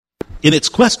In its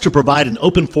quest to provide an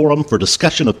open forum for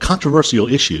discussion of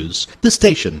controversial issues, this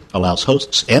station allows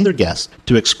hosts and their guests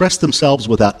to express themselves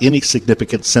without any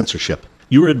significant censorship.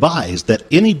 You are advised that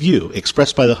any view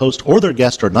expressed by the host or their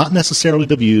guest are not necessarily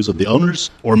the views of the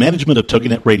owners or management of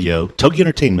TogiNet Radio, Togi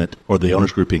Entertainment, or the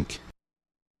Owners Group, Inc.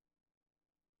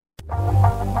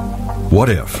 What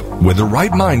if, with the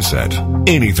right mindset,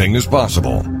 anything is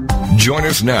possible? Join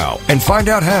us now and find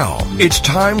out how. It's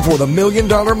time for the $1 Million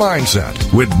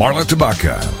Mindset with Marla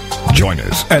Tabaka. Join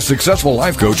us as successful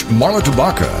life coach Marla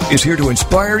Tabaka is here to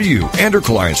inspire you and her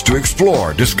clients to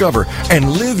explore, discover,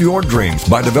 and live your dreams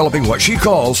by developing what she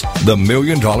calls the $1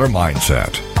 Million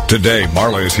Mindset. Today,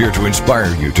 Marla is here to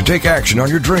inspire you to take action on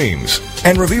your dreams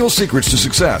and reveal secrets to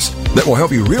success that will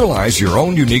help you realize your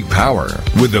own unique power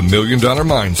with the $1 Million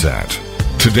Mindset.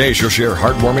 Today, she'll share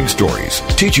heartwarming stories,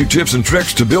 teach you tips and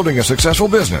tricks to building a successful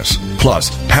business, plus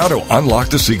how to unlock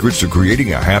the secrets to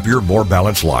creating a happier, more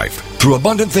balanced life through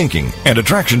abundant thinking and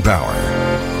attraction power.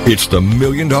 It's the $1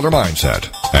 Million Mindset.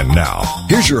 And now,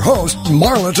 here's your host,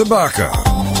 Marla Tabaka.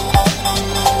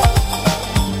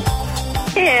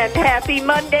 And happy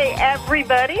Monday,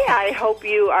 everybody. I hope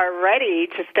you are ready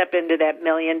to step into that $1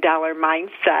 million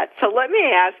mindset. So let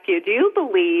me ask you, do you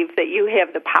believe that you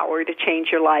have the power to change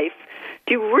your life?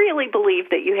 Do you really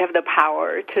believe that you have the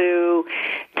power to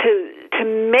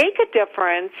make a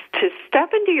difference, to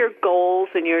step into your goals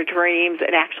and your dreams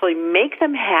and actually make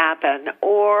them happen?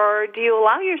 Or do you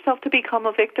allow yourself to become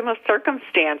a victim of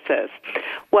circumstances?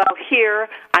 Well, here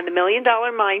on the $1 Million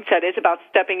Mindset is about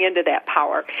stepping into that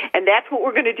power, and that's what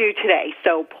we're going to do today.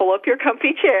 So pull up your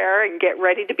comfy chair and get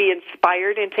ready to be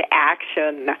inspired into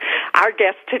action. Our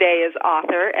guest today is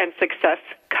author and success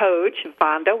coach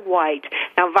Vonda White.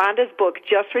 Now, Vonda's book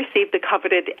just received the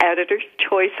coveted Editor's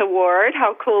Choice Award.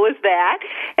 How cool is that?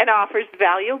 And offers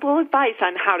valuable advice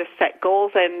on how to set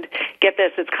goals and, get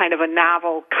this, it's kind of a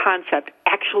novel concept,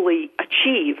 actually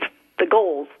achieve the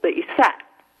goals that you set.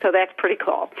 So that's pretty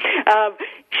cool.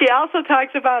 She also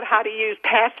talks about how to use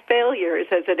past failures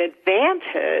as an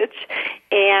advantage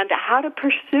and how to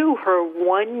pursue her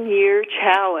 1-year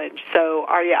challenge. So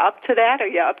are you up to that? Are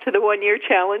you up to the 1-year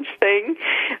challenge thing?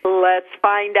 Let's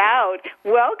find out.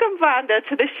 Welcome, Vonda,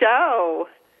 to the show.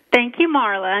 Thank you,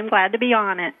 Marla. I'm glad to be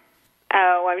on it.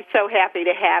 Oh, I'm so happy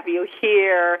to have you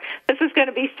here. This is going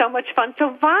to be so much fun.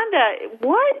 So, Vonda,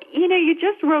 you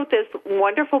just wrote this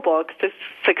wonderful book,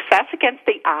 Success Against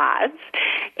the Odds,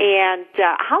 and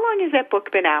how long has that book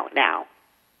been out now?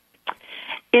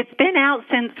 It's been out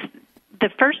since the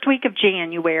first week of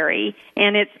January,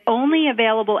 and it's only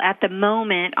available at the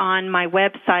moment on my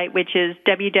website, which is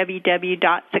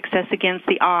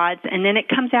www.successagainsttheodds, and then it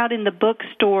comes out in the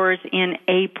bookstores in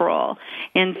April.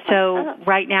 And so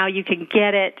right now you can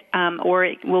get it, or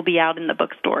it will be out in the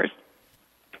bookstores.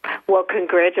 Well,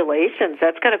 congratulations.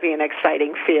 That's going to be an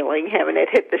exciting feeling, having it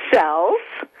hit the shelves.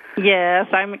 Yes,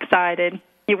 I'm excited.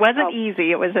 It wasn't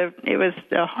easy. It was a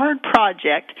hard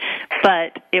project,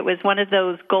 but it was one of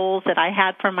those goals that I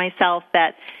had for myself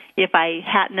that if I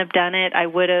hadn't have done it, I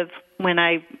would have, when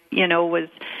I, was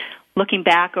looking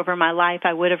back over my life,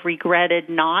 I would have regretted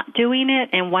not doing it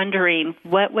and wondering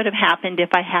what would have happened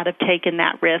if I had have taken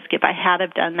that risk, if I had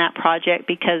have done that project,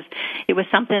 because it was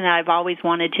something that I've always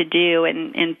wanted to do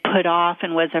and put off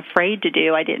and was afraid to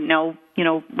do. I didn't know,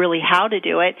 really how to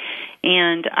do it.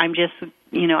 And I'm just,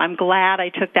 I'm glad I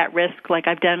took that risk like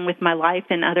I've done with my life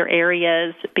in other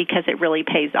areas because it really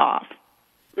pays off.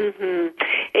 Mm-hmm.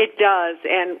 It does,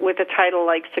 and with a title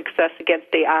like Success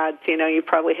Against the Odds, you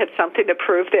probably had something to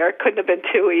prove there. It couldn't have been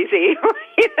too easy,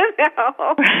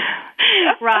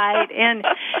 Right, and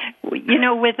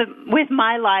with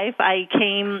my life, I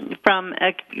came from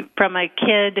a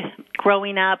kid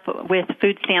growing up with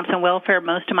food stamps and welfare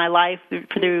most of my life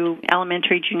through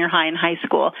elementary, junior high, and high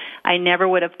school. I never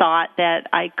would have thought that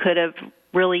I could have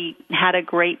really had a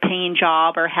great paying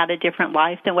job or had a different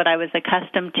life than what I was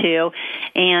accustomed to.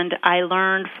 And I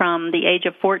learned from the age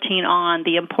of 14 on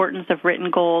the importance of written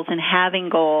goals and having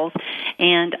goals.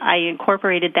 And I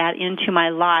incorporated that into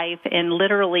my life, and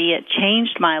literally it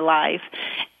changed my life.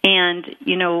 And,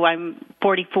 I'm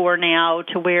 44 now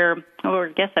to or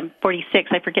I guess I'm 46.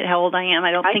 I forget how old I am.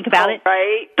 I don't think about it.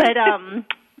 Right. But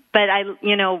I,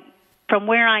 from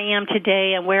where I am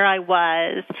today and where I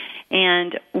was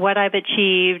and what I've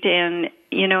achieved, and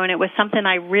it was something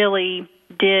I really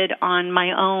did on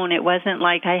my own. It wasn't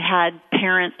like I had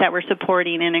parents that were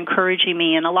supporting and encouraging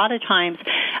me, and a lot of times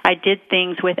I did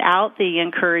things without the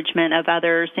encouragement of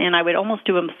others, and I would almost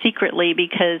do them secretly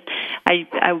because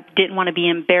I didn't want to be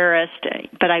embarrassed,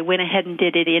 but I went ahead and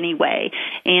did it anyway.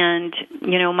 And,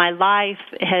 my life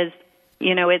has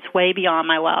it's way beyond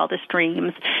my wildest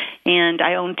dreams. And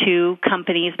I own 2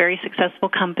 companies, very successful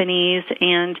companies,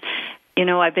 and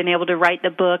I've been able to write the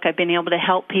book. I've been able to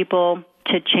help people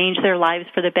to change their lives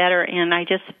for the better, and I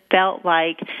just felt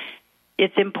like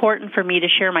it's important for me to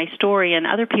share my story and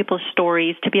other people's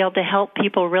stories to be able to help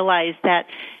people realize that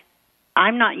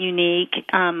I'm not unique.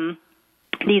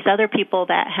 These other people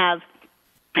that have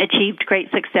achieved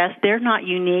great success, they're not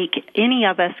unique. Any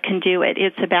of us can do it.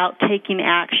 It's about taking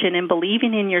action and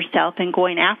believing in yourself and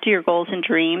going after your goals and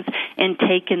dreams and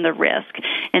taking the risk.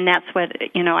 And that's what,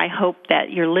 I hope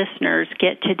that your listeners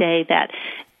get today, that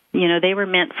they were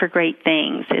meant for great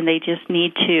things, and they just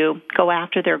need to go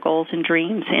after their goals and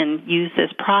dreams and use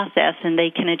this process, and they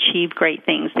can achieve great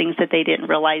things that they didn't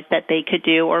realize that they could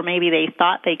do, or maybe they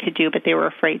thought they could do, but they were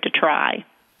afraid to try.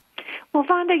 Well,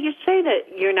 Vonda, you say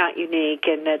that you're not unique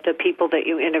and that the people that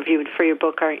you interviewed for your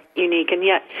book aren't unique, and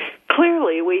yet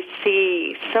clearly we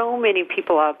see so many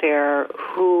people out there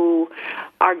who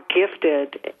are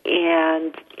gifted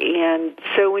and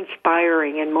so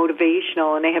inspiring and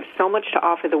motivational, and they have so much to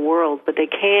offer the world, but they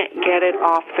can't get it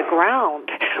off the ground.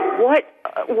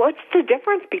 What's the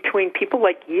difference between people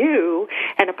like you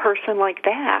and a person like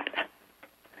that?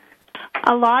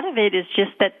 A lot of it is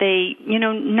just that they,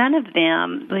 none of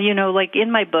them, like in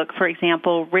my book, for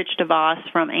example, Rich DeVos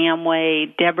from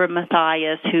Amway, Deborah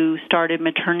Mathias, who started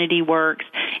Maternity Works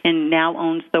and now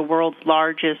owns the world's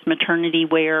largest maternity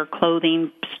wear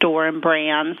clothing store and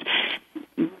brands,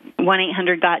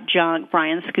 1-800-GOT-JUNK,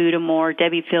 Brian Scudamore,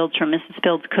 Debbie Fields from Mrs.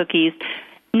 Fields Cookies.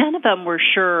 None of them were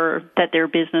sure that their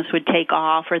business would take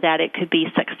off or that it could be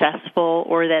successful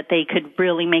or that they could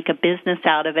really make a business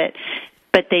out of it.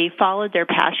 But they followed their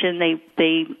passion.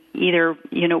 They either,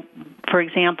 for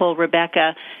example,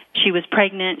 Rebecca, she was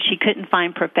pregnant. She couldn't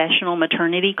find professional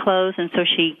maternity clothes, and so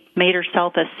she made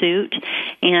herself a suit.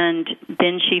 And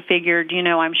then she figured,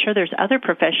 I'm sure there's other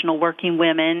professional working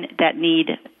women that need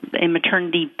a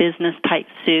maternity business type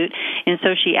suit. And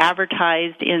so she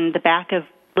advertised in the back of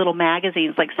little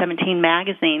magazines like 17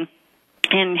 Magazine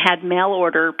and had mail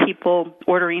order people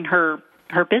ordering her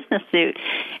business suit.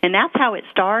 And that's how it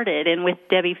started. And with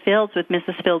Debbie Fields, with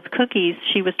Mrs. Fields Cookies,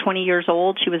 she was 20 years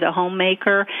old. She was a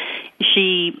homemaker.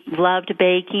 She loved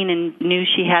baking and knew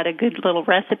she had a good little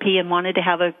recipe and wanted to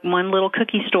have one little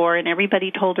cookie store. And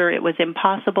everybody told her it was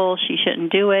impossible. She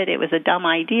shouldn't do it. It was a dumb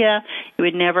idea. It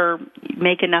would never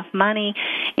make enough money.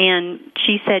 And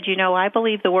she said, I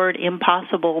believe the word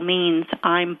impossible means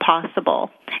I'm possible.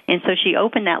 And so she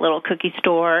opened that little cookie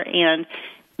store, and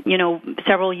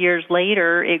several years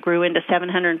later, it grew into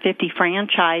 750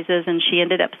 franchises, and she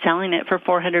ended up selling it for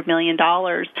 $400 million.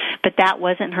 But that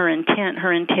wasn't her intent.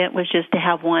 Her intent was just to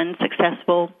have one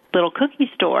successful little cookie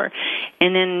store.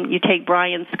 And then you take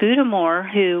Brian Scudamore,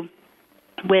 who,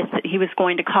 he was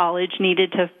going to college,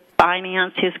 needed to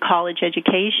finance his college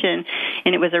education,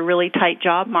 and it was a really tight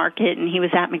job market, and he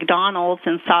was at McDonald's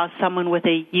and saw someone with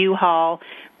a U-Haul.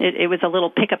 It was a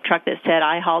little pickup truck that said,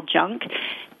 I haul junk,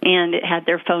 and it had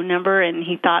their phone number, and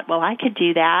he thought, well, I could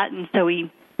do that. And so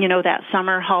he, that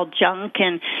summer hauled junk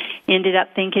and ended up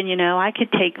thinking, I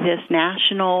could take this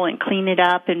national and clean it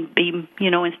up and be,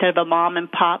 instead of a mom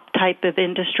and pop type of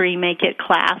industry, make it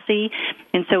classy.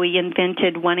 And so he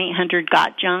invented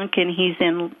 1-800-GOT-JUNK, and he's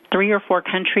in 3 or 4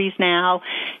 countries now,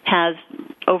 has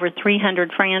over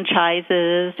 300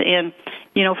 franchises, and,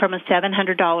 from a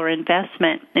 $700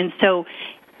 investment. And so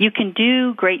you can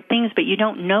do great things, but you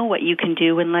don't know what you can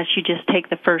do unless you just take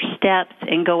the first steps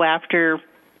and go after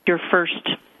your first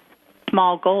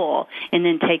small goal and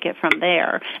then take it from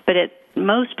there. But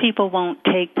most people won't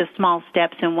take the small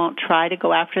steps and won't try to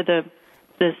go after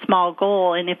the small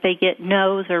goal, and if they get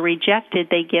no's or rejected,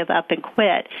 they give up and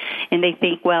quit. And they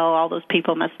think, well, all those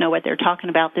people must know what they're talking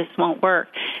about. This won't work.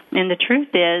 And the truth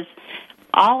is,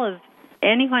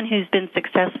 anyone who's been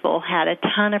successful had a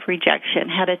ton of rejection,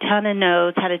 had a ton of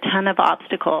no's, had a ton of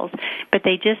obstacles, but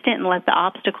they just didn't let the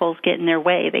obstacles get in their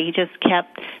way. They just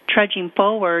kept trudging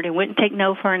forward and wouldn't take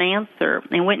no for an answer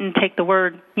and wouldn't take the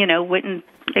word, wouldn't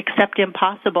accept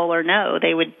impossible or no.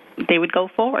 They would go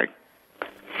forward.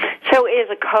 So as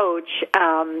a coach,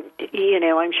 I'm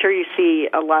sure you see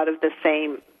a lot of the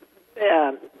same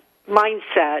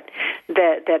mindset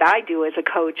that I do as a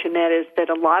coach, and that is that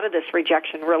a lot of this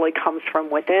rejection really comes from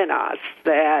within us,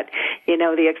 that,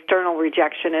 the external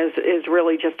rejection is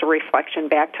really just a reflection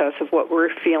back to us of what we're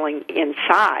feeling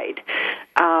inside.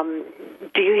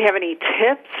 Do you have any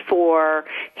tips for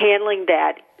handling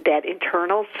that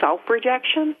internal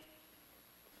self-rejection?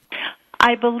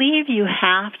 I believe you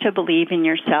have to believe in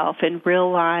yourself and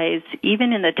realize,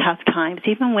 even in the tough times,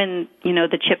 even when,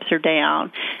 the chips are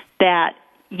down, that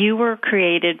you were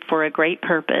created for a great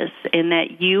purpose, and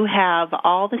that you have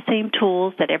all the same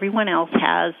tools that everyone else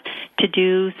has to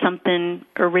do something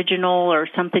original or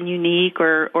something unique,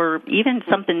 or even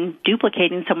something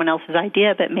duplicating someone else's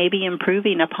idea, but maybe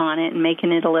improving upon it and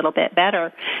making it a little bit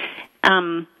better.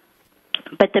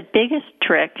 But the biggest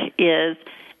trick is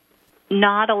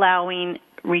not allowing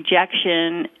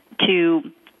rejection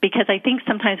because I think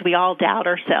sometimes we all doubt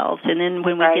ourselves, and then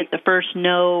when we get the first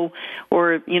no,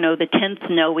 or the 10th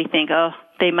no, we think, oh,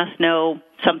 they must know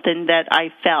something that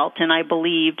I felt and I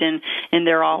believed, and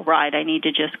they're all right. I need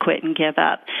to just quit and give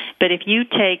up. But if you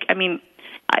take, I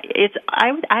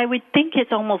would think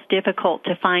it's almost difficult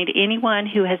to find anyone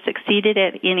who has succeeded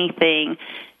at anything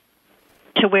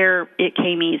to where it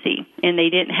came easy, and they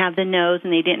didn't have the no's,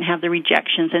 and they didn't have the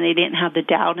rejections, and they didn't have the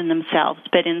doubt in themselves.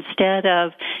 But instead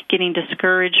of getting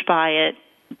discouraged by it,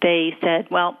 they said,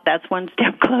 well, that's one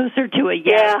step closer to a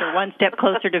yes, or one step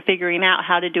closer to figuring out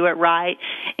how to do it right.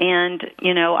 And,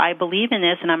 I believe in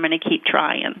this, and I'm going to keep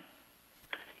trying.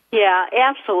 Yeah,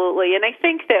 absolutely, and I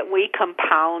think that we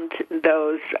compound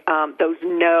those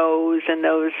no's and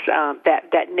those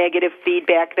that negative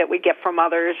feedback that we get from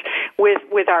others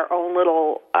with our own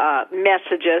little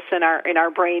messages in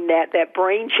our brain, that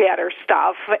brain chatter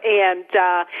stuff, and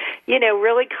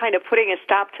really kind of putting a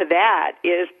stop to that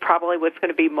is probably what's going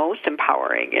to be most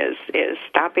empowering. Is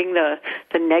stopping the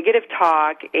negative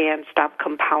talk and stop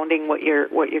compounding what you're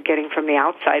getting from the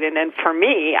outside. And then for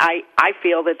me, I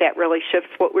feel that really shifts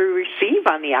what we receive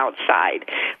on the outside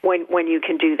when you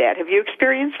can do that. Have you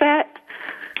experienced that?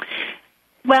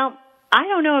 Well, I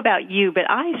don't know about you, but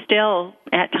I still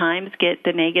at times get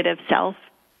the negative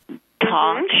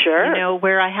self-talk, sure.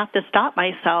 Where I have to stop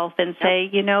myself and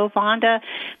say, Vonda,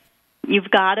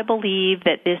 you've got to believe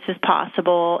that this is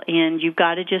possible, and you've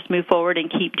got to just move forward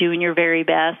and keep doing your very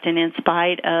best. And in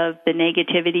spite of the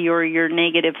negativity or your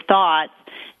negative thoughts,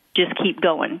 just keep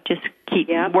going. Just keep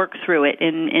work through it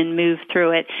and move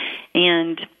through it.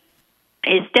 And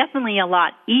it's definitely a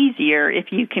lot easier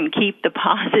if you can keep the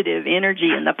positive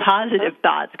energy and the positive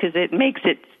thoughts, because it makes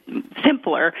it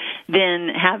simpler than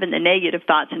having the negative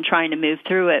thoughts and trying to move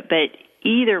through it. But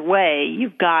either way,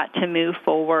 you've got to move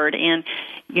forward. And,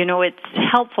 it's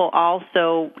helpful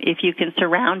also if you can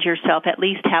surround yourself, at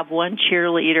least have one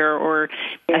cheerleader or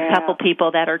a couple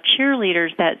people that are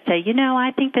cheerleaders that say,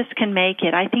 I think this can make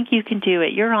it. I think you can do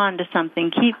it. You're on to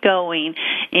something. Keep going.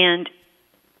 And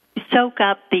soak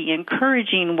up the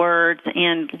encouraging words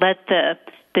and let the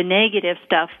negative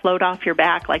stuff float off your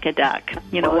back like a duck,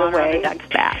 water on a duck's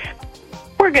back.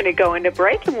 We're going to go into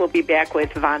break, and we'll be back with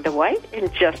Vonda White in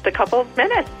just a couple of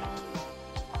minutes.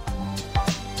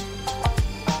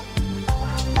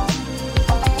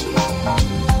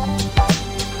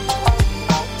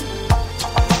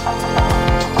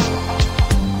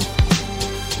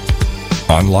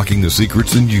 Unlocking the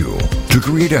secrets in you to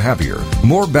create a happier,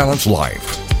 more balanced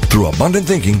life through abundant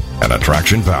thinking and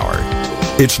attraction power.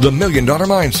 It's the $1 Million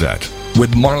Mindset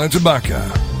with Marla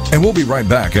Tabaka. And we'll be right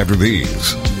back after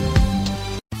these.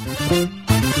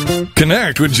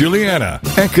 Connect with Juliana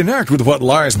and connect with what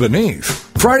lies beneath.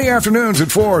 Friday afternoons at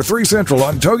 4, 3 Central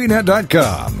on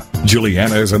TogiNet.com.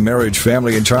 Juliana is a marriage,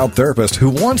 family, and child therapist who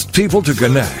wants people to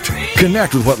connect.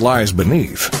 Connect with what lies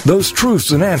beneath, those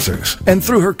truths and answers. And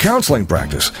through her counseling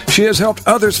practice, she has helped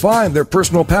others find their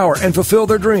personal power and fulfill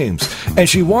their dreams. And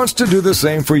she wants to do the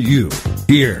same for you.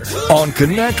 Here on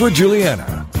Connect with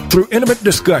Juliana. Through intimate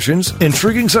discussions,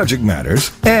 intriguing subject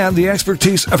matters, and the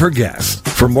expertise of her guests.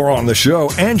 For more on the show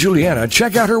and Juliana,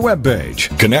 check out her webpage,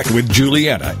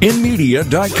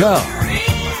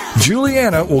 connectwithjuliana.inmedia.com.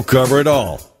 Juliana will cover it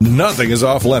all. Nothing is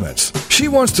off limits. She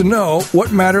wants to know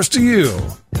what matters to you.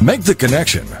 Make the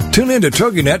connection. Tune in to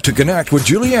TogiNet to connect with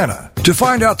Juliana to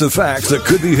find out the facts that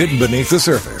could be hidden beneath the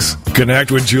surface.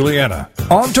 Connect with Juliana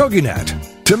on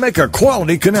TogiNet to make a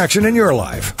quality connection in your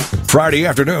life. Friday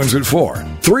afternoons at 4,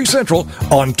 3 Central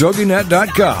on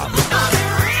TogiNet.com.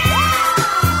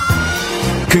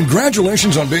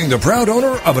 Congratulations on being the proud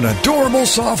owner of an adorable,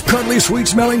 soft, cuddly,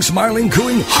 sweet-smelling, smiling,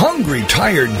 cooing, hungry,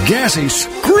 tired, gassy,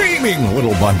 screaming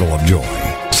little bundle of joy.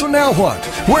 So now what?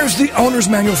 Where's the owner's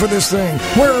manual for this thing?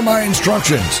 Where are my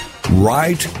instructions?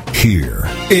 Right here.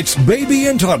 It's Baby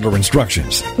and Toddler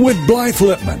Instructions with Blythe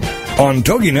Lipman on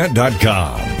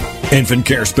TogiNet.com. Infant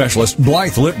care specialist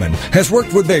Blythe Lipman has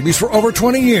worked with babies for over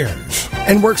 20 years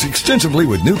and works extensively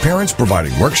with new parents,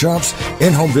 providing workshops,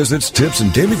 in-home visits, tips,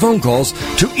 and daily phone calls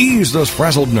to ease those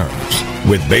frazzled nerves.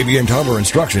 With Baby and Toddler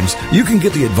Instructions, you can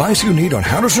get the advice you need on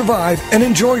how to survive and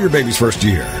enjoy your baby's first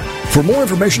year. For more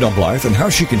information on Blythe and how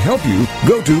she can help you,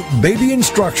 go to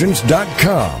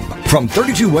babyinstructions.com. From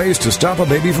 32 ways to stop a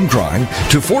baby from crying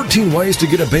to 14 ways to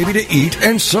get a baby to eat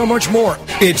and so much more.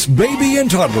 It's Baby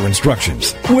and Toddler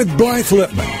Instructions with Blythe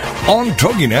Lipman on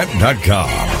TogiNet.com.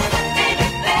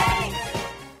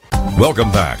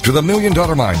 Welcome back to the $1 Million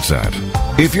Mindset.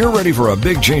 If you're ready for a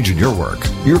big change in your work,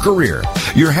 your career,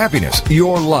 your happiness,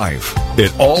 your life,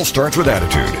 it all starts with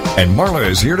attitude, and Marla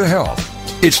is here to help.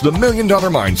 It's the $1 Million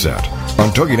Mindset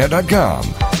on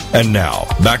TogiNet.com. And now,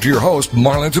 back to your host,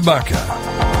 Marla Tabaka.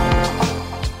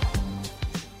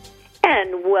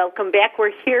 And welcome back.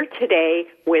 We're here today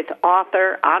with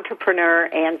author, entrepreneur,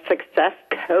 and success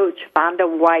coach, Vonda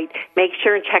White. Make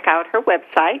sure and check out her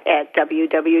website at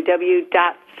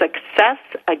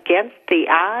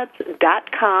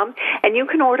www.successagainsttheodds.com. And you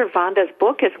can order Vonda's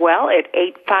book as well at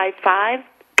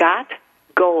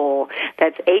 855-GOT-GOAL.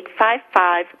 That's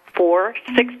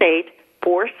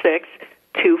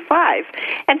 855-468-4625.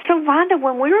 And so, Vonda,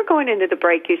 when we were going into the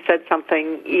break, you said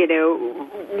something,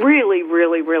 really,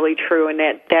 really, really true, and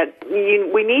that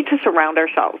we need to surround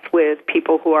ourselves with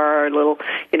people who are a little,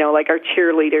 like our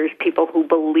cheerleaders, people who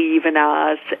believe in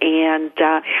us. And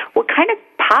what kind of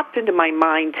popped into my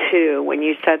mind, too, when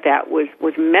you said that was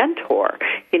mentor.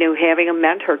 Having a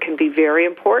mentor can be very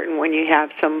important when you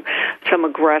have some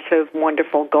aggressive,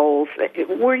 wonderful goals. Did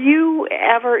you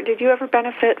ever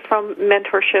benefit from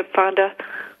mentorship, Vonda?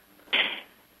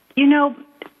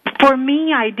 For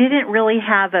me, I didn't really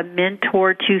have a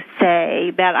mentor to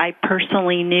say that I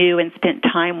personally knew and spent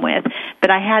time with, but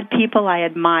I had people I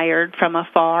admired from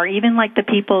afar, even like the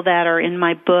people that are in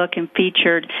my book and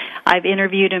featured. I've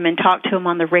interviewed them and talked to them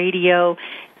on the radio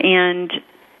and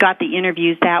got the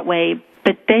interviews that way,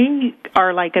 but they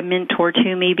are like a mentor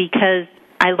to me because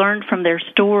I learned from their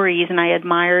stories, and I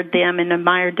admired them and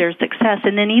admired their success.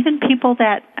 And then even people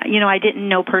that, I didn't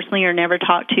know personally or never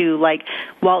talked to, like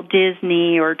Walt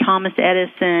Disney or Thomas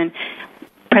Edison,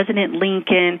 President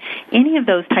Lincoln, any of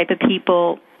those type of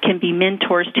people can be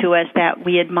mentors to us that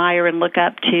we admire and look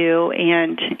up to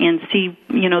and see,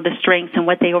 the strengths and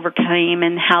what they overcame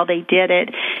and how they did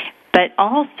it. But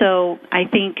also, I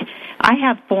think I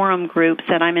have forum groups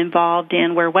that I'm involved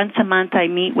in where once a month I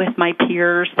meet with my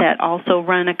peers that also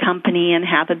run a company and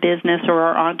have a business or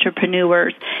are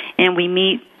entrepreneurs, and we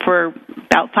meet for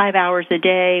about 5 hours a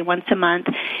day, once a month,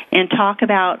 and talk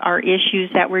about our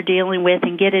issues that we're dealing with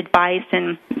and get advice.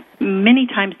 And many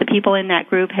times the people in that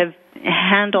group have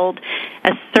handled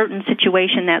a certain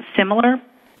situation that's similar.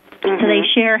 Mm-hmm. So they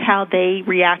share how they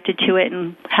reacted to it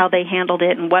and how they handled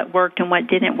it and what worked and what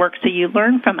didn't work. So you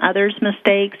learn from others'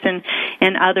 mistakes and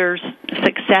others'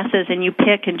 successes, and you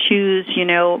pick and choose,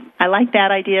 I like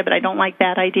that idea, but I don't like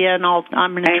that idea, and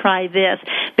I'm going to try this.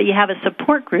 But you have a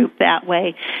support group that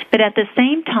way. But at the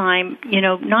same time,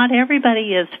 not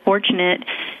everybody is fortunate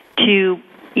to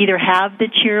either have the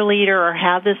cheerleader or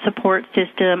have the support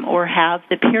system or have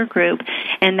the peer group.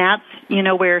 And that's,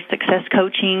 where success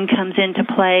coaching comes into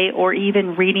play, or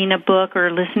even reading a book or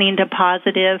listening to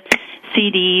positive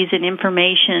CDs and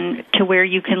information to where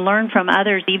you can learn from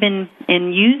others even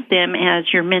and use them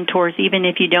as your mentors, even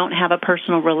if you don't have a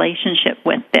personal relationship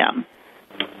with them.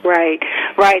 Right.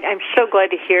 I'm so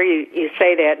glad to hear you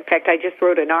say that. In fact, I just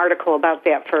wrote an article about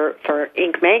that for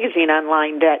Inc. magazine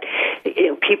online that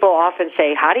people often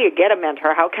say, how do you get a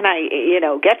mentor? How can I,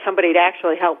 get somebody to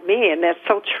actually help me? And that's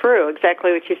so true,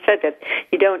 exactly what you said, that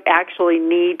you don't actually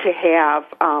need to have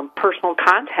personal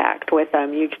contact with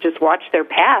them. You can just watch their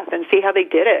path and see how they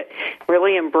did it.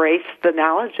 Really embrace the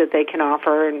knowledge that they can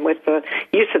offer. And with the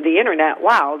use of the Internet,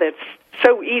 wow, that's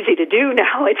so easy to do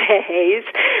nowadays.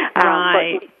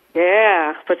 Right.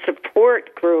 But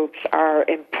support groups are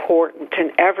important,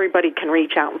 and everybody can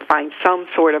reach out and find some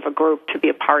sort of a group to be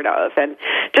a part of. And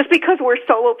just because we're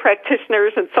solo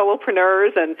practitioners and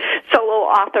solopreneurs and solo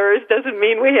authors doesn't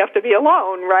mean we have to be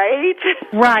alone, right?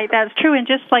 Right, that's true. And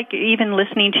just like even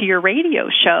listening to your radio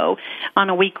show on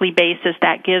a weekly basis,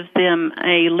 that gives them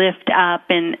a lift up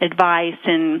and advice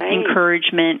and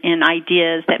encouragement and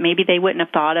ideas that maybe they wouldn't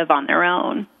have thought of on their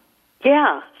own.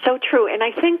 Yeah, so true. And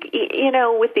I think,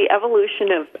 with the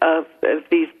evolution of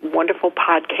these wonderful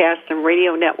podcasts and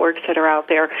radio networks that are out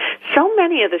there, so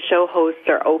many of the show hosts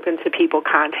are open to people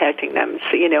contacting them.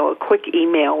 So, a quick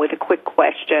email with a quick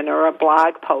question or a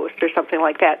blog post or something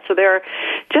like that. So there are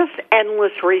just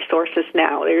endless resources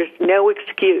now. There's no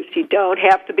excuse. You don't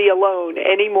have to be alone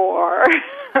anymore.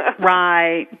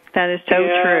 Right. That is so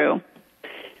true.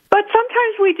 But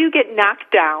sometimes we do get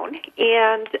knocked down,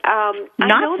 and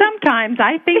not sometimes.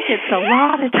 I think it's a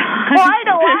lot of times. Quite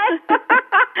a lot.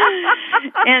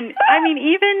 And I mean,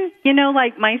 even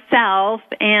like myself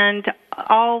and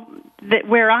all that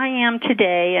where I am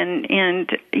today, and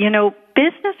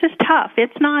business is tough.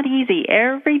 It's not easy.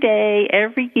 Every day,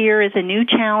 every year is a new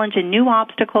challenge and new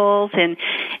obstacles, and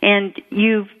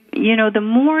the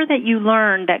more that you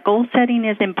learn that goal setting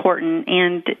is important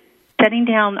and setting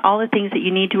down all the things that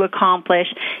you need to accomplish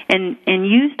and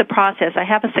use the process. I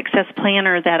have a success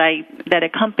planner that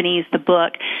accompanies the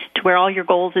book to where all your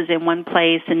goals is in one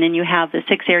place, and then you have the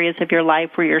 6 areas of your life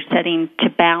where you're setting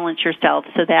to balance yourself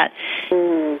so that,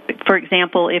 for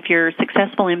example, if you're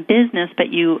successful in business but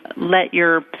you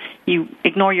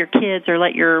ignore your kids or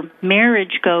let your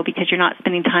marriage go because you're not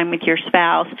spending time with your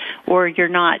spouse or you're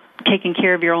not taking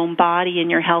care of your own body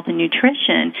and your health and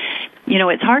nutrition,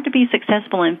 it's hard to be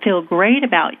successful and feel great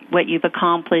about what you've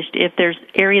accomplished if there's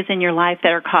areas in your life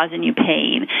that are causing you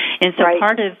pain. And so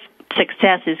part of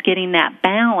success is getting that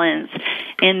balance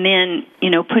and then,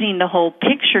 putting the whole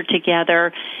picture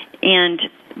together. And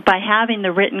by having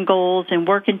the written goals and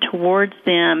working towards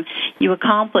them, you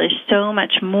accomplish so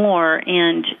much more.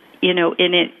 And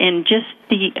and just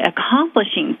the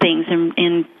accomplishing things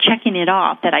and checking it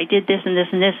off that I did this and this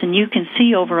and this, and you can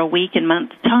see over a week and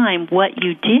month's time what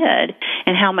you did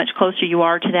and how much closer you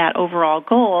are to that overall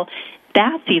goal.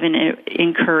 That's even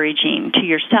encouraging to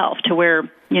yourself, to where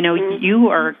you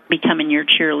are becoming your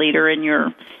cheerleader and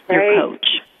your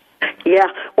coach. Yeah,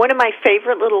 one of my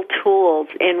favorite little tools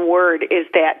in Word is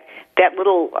that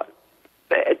little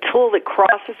tool that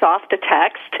crosses off the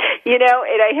text, and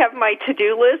I have my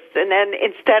to-do list, and then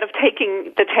instead of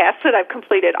taking the tasks that I've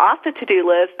completed off the to-do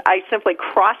list, I simply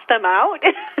cross them out.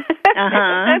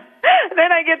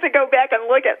 Then I get to go back and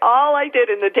look at all I did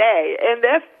in the day, and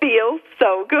that feels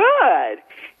so good.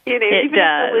 Even if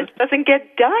the list doesn't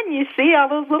get done, you see all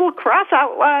those little cross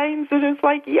outlines, and it's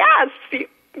like, yes,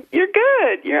 you're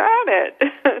good. You're on it.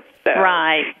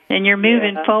 Right, and you're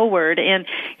moving forward, and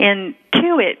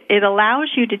to it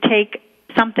allows you to take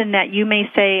something that you may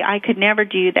say, I could never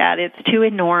do that. It's too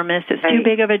enormous. It's too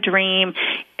big of a dream.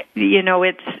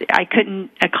 I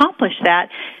couldn't accomplish that.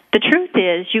 The truth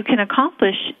is, you can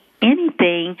accomplish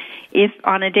anything if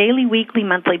on a daily, weekly,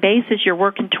 monthly basis you're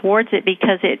working towards it,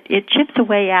 because it chips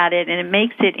away at it and it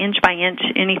makes it inch by inch.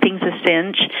 Anything's a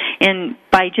cinch. And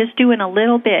by just doing a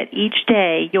little bit each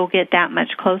day, you'll get that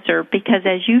much closer, because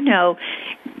as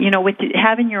with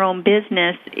having your own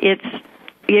business,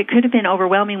 it could have been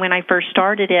overwhelming when I first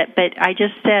started it, but I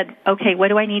just said, okay, what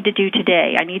do I need to do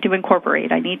today? I need to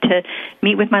incorporate. I need to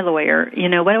meet with my lawyer.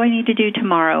 What do I need to do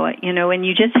tomorrow? And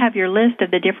you just have your list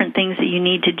of the different things that you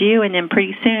need to do, and then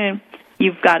pretty soon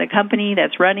you've got a company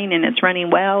that's running, and it's running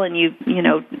well, and you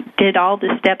did all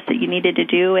the steps that you needed to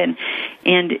do, and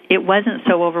it wasn't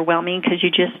so overwhelming because you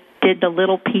just did the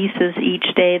little pieces each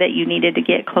day that you needed to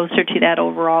get closer to that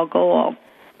overall goal.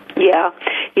 Yeah,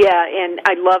 and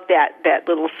I love that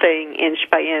little saying, inch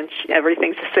by inch,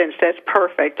 everything's a cinch. That's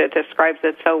perfect. It describes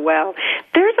it so well.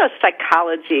 There's a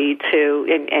psychology,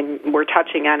 too, and we're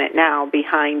touching on it now,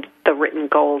 behind the written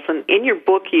goals. And in your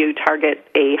book, you target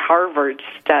a Harvard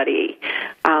study.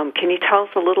 Can you tell us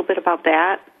a little bit about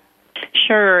that?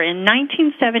 Sure. In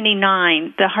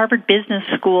 1979, the Harvard Business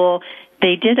School,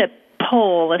 they did a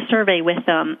survey with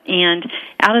them, and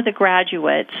out of the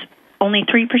graduates, only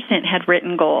 3% had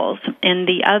written goals. And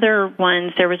the other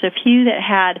ones, there was a few that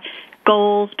had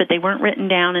goals, but they weren't written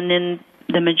down, and then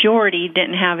the majority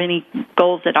didn't have any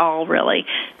goals at all, really.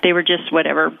 They were just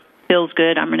whatever feels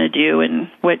good, I'm going to do, and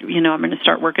I'm going to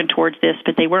start working towards this,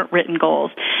 but they weren't written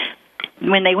goals.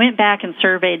 When they went back and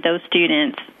surveyed those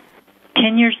students,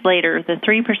 10 years later, the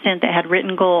 3% that had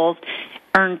written goals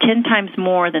earned 10 times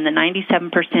more than the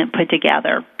 97% put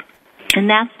together. And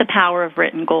that's the power of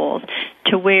written goals,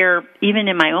 to where even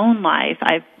in my own life,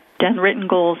 I've done written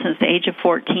goals since the age of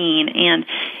 14, and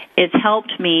it's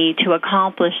helped me to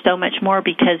accomplish so much more,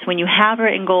 because when you have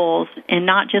written goals, and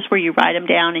not just where you write them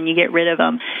down and you get rid of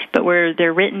them, but where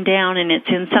they're written down and it's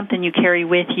in something you carry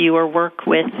with you or work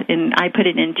with, and I put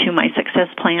it into my success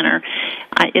planner.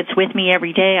 It's with me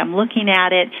every day. I'm looking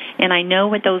at it, and I know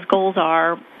what those goals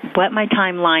are, what my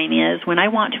timeline is, when I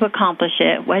want to accomplish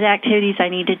it, what activities I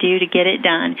need to do to get it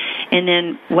done, and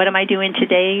then what am I doing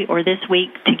today or this week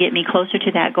to get me closer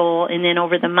to that goal, and then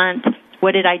over the month,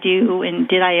 what did I do, and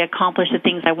did I accomplish the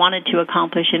things I wanted to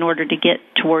accomplish in order to get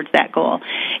towards that goal?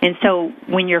 And so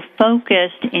when you're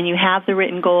focused and you have the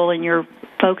written goal and you're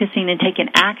focusing and taking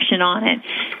action on it,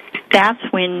 that's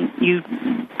when you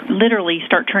literally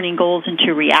start turning goals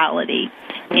into reality.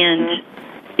 And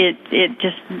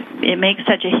it makes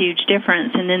such a huge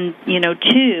difference. And then,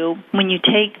 too, when you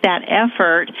take that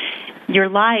effort, your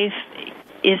life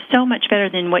is so much better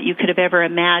than what you could have ever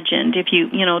imagined. If you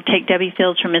take Debbie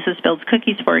Fields from Mrs. Fields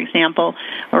Cookies, for example,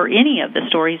 or any of the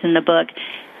stories in the book,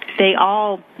 they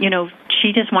all,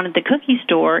 she just wanted the cookie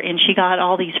store, and she got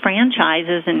all these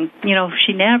franchises, and,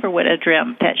 she never would have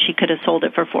dreamt that she could have sold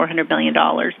it for $400 million.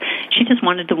 She just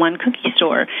wanted the one cookie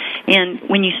store. And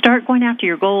when you start going after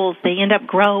your goals, they end up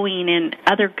growing, and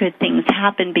other good things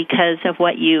happen because of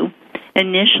what you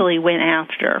initially went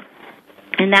after.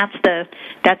 And that's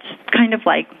kind of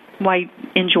like why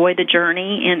enjoy the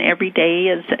journey, and every day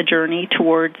is a journey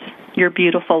towards your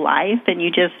beautiful life, and you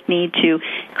just need to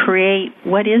create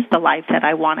what is the life that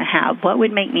I want to have, what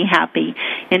would make me happy,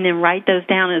 and then write those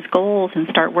down as goals and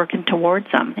start working towards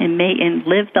them, and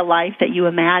live the life that you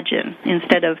imagine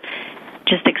instead of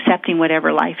just accepting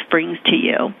whatever life brings to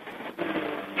you.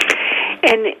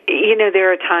 And,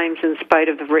 there are times, in spite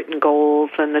of the written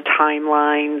goals and the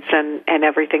timelines and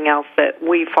everything else, that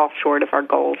we fall short of our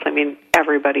goals. I mean,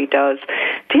 everybody does.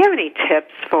 Do you have any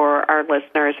tips for our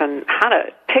listeners on how to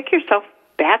pick yourself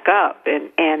back up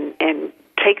and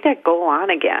take that goal on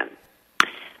again?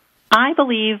 I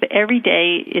believe every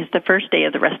day is the first day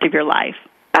of the rest of your life.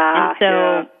 And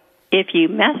so if you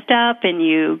messed up and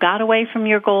you got away from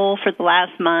your goal for the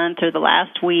last month or the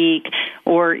last week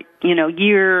or,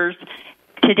 years,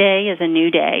 today is a new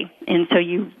day, and so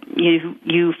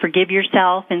you forgive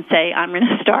yourself and say, I'm going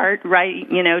to start right,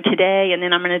 today, and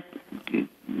then I'm going to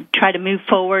try to move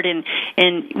forward.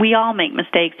 And we all make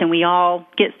mistakes, and we all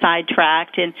get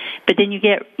sidetracked, but then you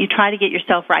try to get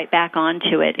yourself right back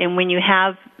onto it. And when you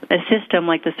have a system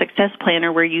like the Success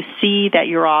Planner, where you see that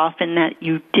you're off and that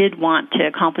you did want to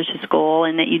accomplish this goal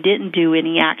and that you didn't do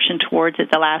any action towards it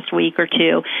the last week or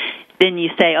two, then you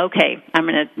say, okay, I'm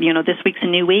going to, this week's a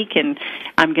new week, and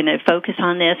I'm going to focus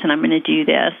on this, and I'm going to do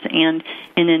this, and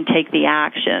then take the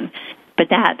action. But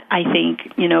that, I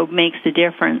think, makes the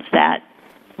difference, that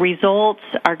results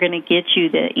are going to get you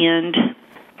the end.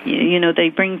 They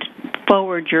bring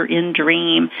forward your end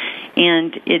dream,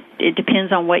 and it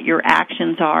depends on what your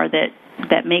actions are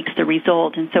that makes the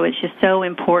result. And so it's just so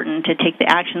important to take the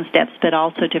action steps, but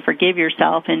also to forgive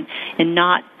yourself and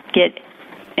not get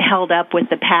held up with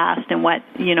the past and what,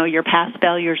 your past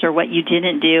failures or what you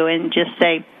didn't do, and just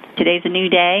say, today's a new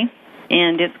day.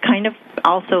 And it's kind of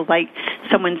also like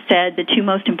someone said, the two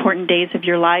most important days of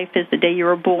your life is the day you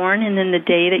were born and then the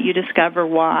day that you discover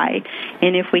why.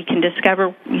 And if we can discover,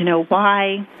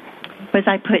 why was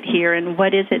I put here and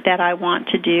what is it that I want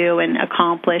to do and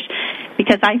accomplish,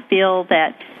 because I feel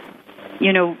that,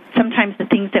 sometimes the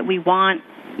things that we want,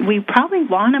 we probably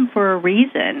want them for a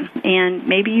reason, and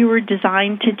maybe you were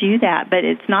designed to do that, but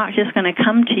it's not just going to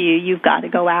come to you. You've got to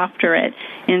go after it.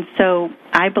 And so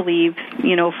I believe,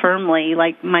 firmly,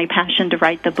 like my passion to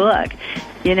write the book,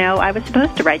 I was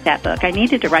supposed to write that book. I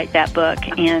needed to write that book,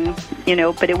 and,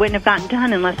 but it wouldn't have gotten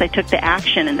done unless I took the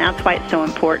action, and that's why it's so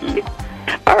important.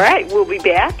 All right, we'll be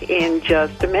back in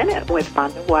just a minute with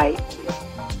Vonda White.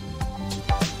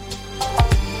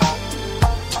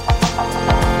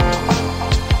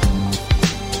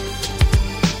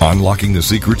 Unlocking the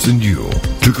secrets in you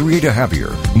to create a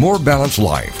happier, more balanced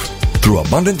life through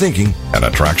abundant thinking and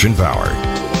attraction power.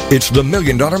 It's the $1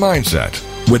 Million Mindset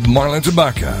with Marla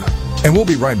Tabaka. And we'll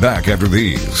be right back after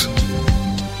these.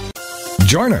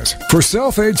 Join us for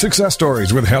Self-Aid Success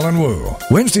Stories with Helen Wu.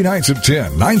 Wednesday nights at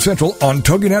 10, 9 Central on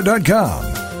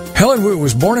TogiNet.com. Helen Wu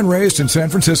was born and raised in San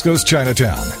Francisco's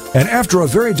Chinatown, and after a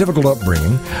very difficult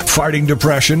upbringing, fighting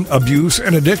depression, abuse,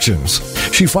 and addictions,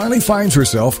 she finally finds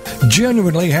herself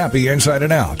genuinely happy inside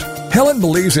and out. Helen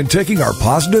believes in taking our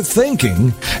positive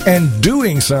thinking and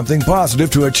doing something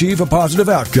positive to achieve a positive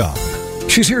outcome.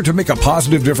 She's here to make a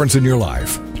positive difference in your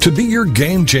life, to be your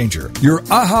game changer, your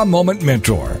aha moment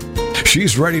mentor.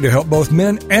 She's ready to help both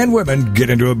men and women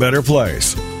get into a better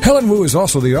place. Helen Wu is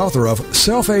also the author of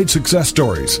Self-Aid Success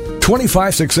Stories,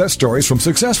 25 success stories from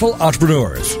successful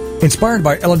entrepreneurs. Inspired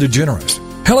by Ellen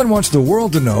DeGeneres, Helen wants the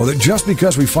world to know that just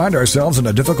because we find ourselves in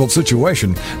a difficult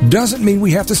situation doesn't mean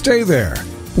we have to stay there.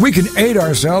 We can aid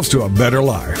ourselves to a better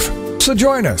life. So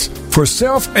join us for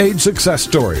Self-Aid Success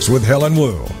Stories with Helen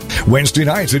Wu. Wednesday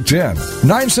nights at 10,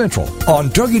 9 Central on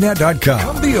TogiNet.com.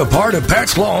 Come be a part of Pat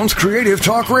Sloan's Creative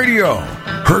Talk Radio.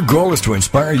 Her goal is to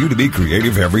inspire you to be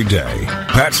creative every day.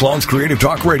 Pat Sloan's Creative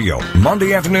Talk Radio,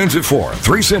 Monday afternoons at 4,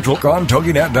 3 Central on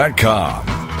TogiNet.com.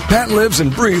 Pat lives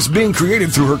and breathes being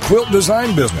creative through her quilt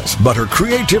design business, but her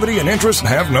creativity and interests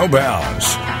have no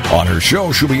bounds. On her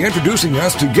show, she'll be introducing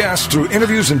us to guests through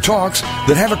interviews and talks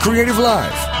that have a creative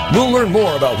life. We'll learn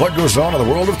more about what goes on in the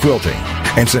world of quilting,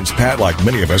 And since Pat, like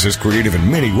many of us, is creative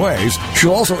in many ways,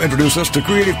 she'll also introduce us to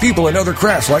creative people in other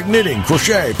crafts like knitting,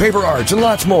 crochet, paper arts, and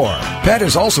lots more. Pat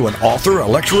is also an author, a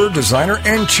lecturer, designer,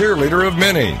 and cheerleader of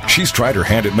many. She's tried her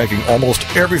hand at making almost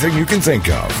everything you can think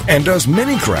of and does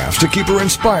many crafts to keep her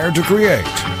inspired to create.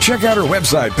 Check out her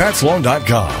website,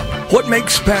 patsloan.com. What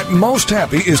makes Pat most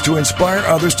happy is to inspire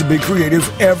others to be creative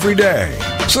every day.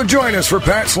 So join us for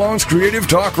Pat Sloan's Creative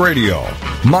Talk Radio,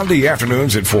 Monday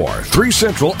afternoons at 4, 3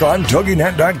 Central on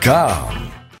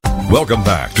TogiNet.com. Welcome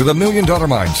back to the $1 Million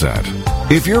Mindset.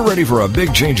 If you're ready for a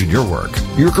big change in your work,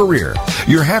 your career,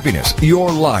 your happiness,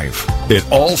 your life, it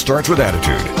all starts with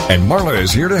attitude, and Marla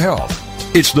is here to help.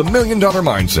 It's the $1 Million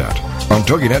Mindset on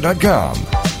TogiNet.com.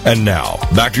 And now,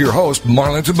 back to your host,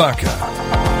 Marla Tabaka.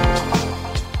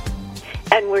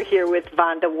 And we're here with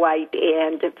Vonda White,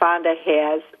 and Vonda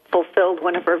has fulfilled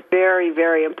one of her very,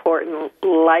 very important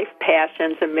life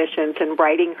passions and missions in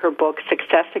writing her book,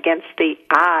 Success Against the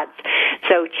Odds.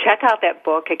 So check out that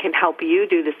book. It can help you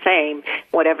do the same,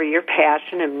 whatever your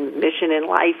passion and mission in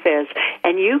life is.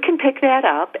 And you can pick that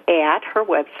up at her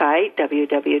website,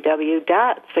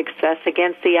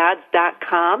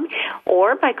 www.successagainsttheodds.com,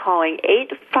 or by calling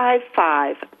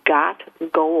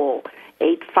 855-GOT-GOAL,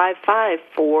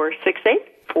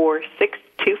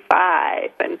 855-468-4625.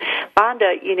 And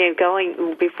Vonda,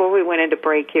 before we went into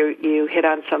break, you hit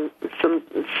on some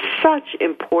such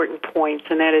important points,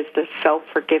 and that is the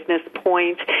self-forgiveness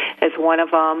point as one of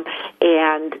them.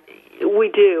 And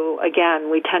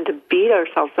we tend to beat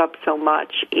ourselves up so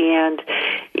much. And,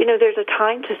 there's a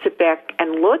time to sit back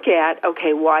and look at,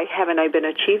 okay, why haven't I been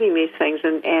achieving these things?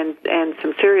 And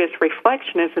some serious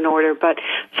reflection is in order. But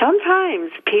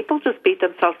sometimes people just beat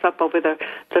themselves up over the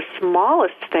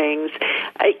smallest things.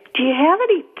 Do you have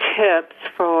any tips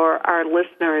for our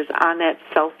listeners on that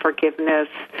self-forgiveness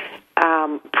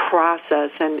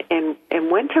process and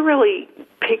when to really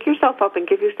pick yourself up and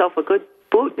give yourself a good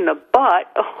boot in the butt,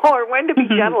 or when to be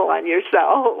gentle on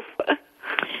yourself?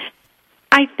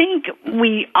 I think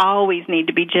we always need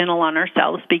to be gentle on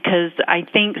ourselves, because I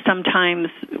think sometimes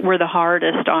we're the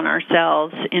hardest on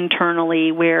ourselves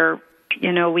internally, where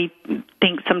we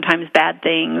think sometimes bad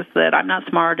things, that I'm not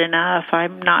smart enough, I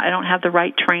don't have the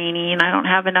right training, I don't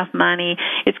have enough money.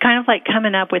 It's kind of like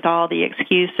coming up with all the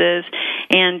excuses.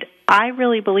 And I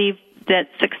really believe that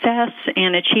success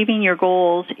and achieving your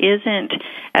goals isn't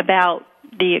about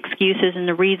the excuses and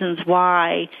the reasons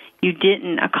why you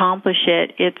didn't accomplish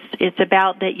it. It's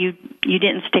about that you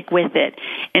didn't stick with it.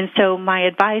 And so my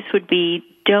advice would be,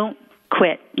 don't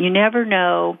quit. You never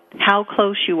know how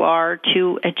close you are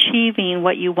to achieving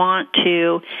what you want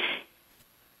to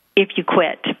if you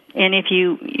quit. And if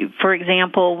you, for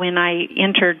example, when I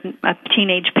entered a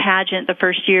teenage pageant the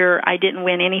first year, I didn't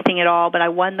win anything at all, but I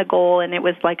won the goal, and it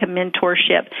was like a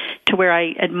mentorship to where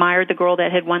I admired the girl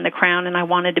that had won the crown, and I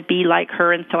wanted to be like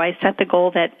her. And so I set the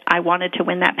goal that I wanted to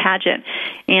win that pageant.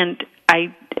 And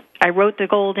I wrote the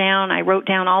goal down. I wrote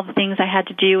down all the things I had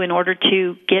to do in order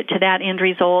to get to that end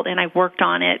result, and I worked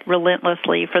on it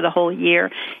relentlessly for the whole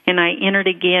year. And I entered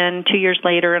again 2 years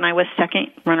later, and I was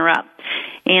second runner-up.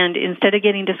 And instead of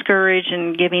getting discouraged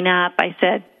and giving up, I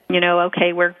said,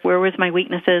 okay, where was my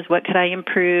weaknesses? What could I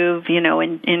improve?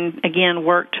 And again,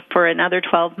 worked for another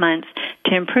 12 months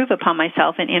to improve upon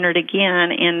myself, and entered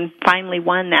again, and finally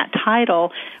won that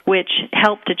title, which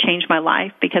helped to change my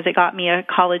life because it got me a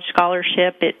college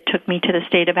scholarship. It took me to the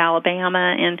state of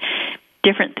Alabama, and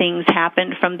different things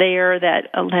happened from there that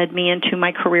led me into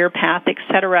my career path,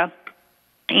 etc.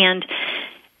 And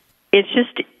it's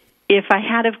just, if I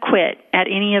had have quit at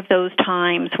any of those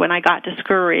times when I got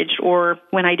discouraged, or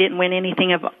when I didn't win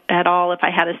anything at all, if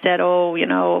I had have said,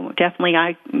 definitely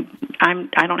I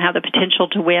don't have the potential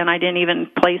to win, I didn't even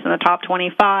place in the top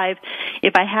 25,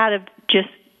 if I had have just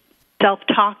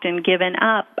self-talked and given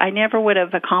up, I never would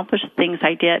have accomplished the things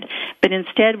I did. But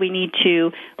instead, we need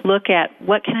to look at,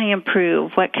 what can I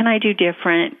improve? What can I do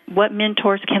different? What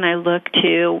mentors can I look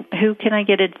to? Who can I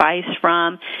get advice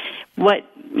from?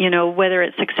 Whether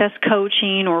it's success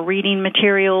coaching or reading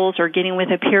materials or getting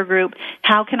with a peer group,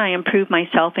 how can I improve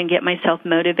myself and get myself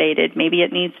motivated? Maybe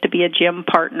it needs to be a gym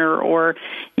partner, or,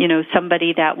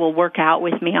 somebody that will work out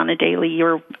with me on a daily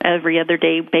or every other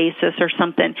day basis or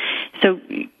something. So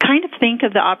kind of think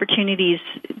of the opportunities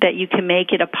that you can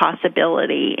make it a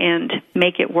possibility and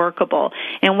make it workable.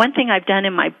 And one thing I've done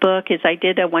in my book is I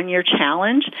did a 1-year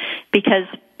challenge, because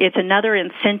it's another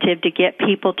incentive to get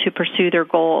people to pursue their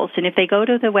goals. And if they go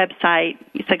to the website,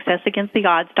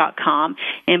 successagainsttheodds.com,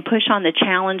 and push on the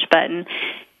challenge button,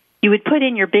 you would put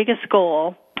in your biggest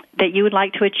goal that you would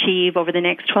like to achieve over the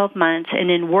next 12 months, and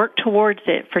then work towards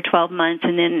it for 12 months,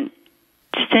 and then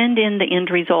send in the end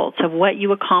results of what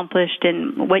you accomplished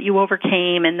and what you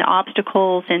overcame and the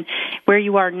obstacles and where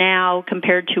you are now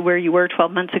compared to where you were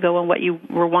 12 months ago and what you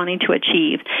were wanting to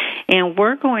achieve. And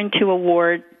we're going to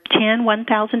award 10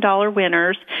 $1,000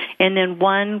 winners and then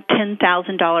one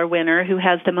 $10,000 winner who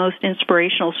has the most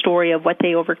inspirational story of what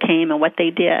they overcame and what they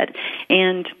did.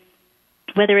 And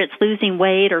whether it's losing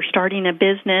weight or starting a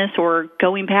business or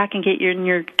going back and getting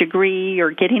your degree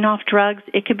or getting off drugs,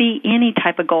 it could be any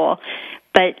type of goal.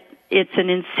 But it's an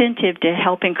incentive to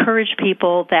help encourage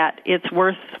people that it's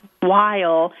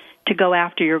worthwhile to go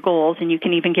after your goals, and you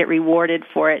can even get rewarded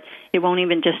for it. It won't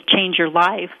even just change your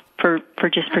life for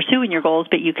just pursuing your goals,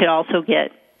 but you could also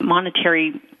get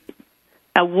monetary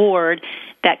award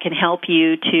that can help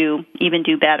you to even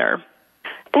do better.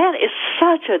 That is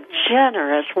such a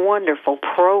generous, wonderful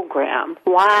program.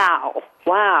 Wow.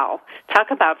 Talk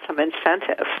about some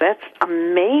incentives. That's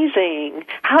amazing.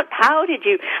 How did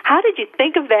you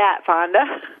think of that, Vonda?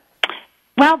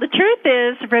 Well, the truth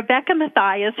is, Rebecca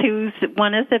Mathias, who's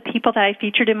one of the people that I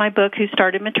featured in my book who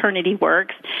started Maternity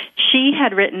Works, she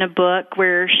had written a book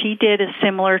where she did a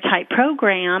similar type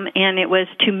program, and it was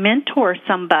to mentor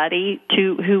somebody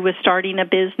who was starting a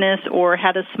business or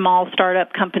had a small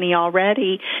startup company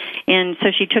already. And so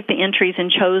she took the entries and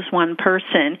chose one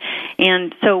person.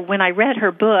 And so when I read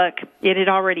her book, it had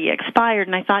already expired,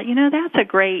 and I thought, that's a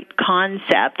great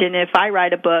concept. And if I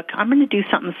write a book, I'm going to do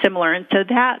something similar. And so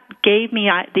that gave me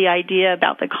the idea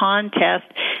about the contest.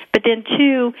 But then,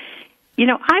 too,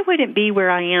 I wouldn't be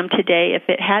where I am today if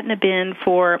it hadn't been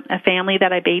for a family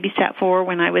that I babysat for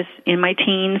when I was in my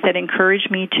teens that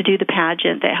encouraged me to do the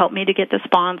pageant, that helped me to get the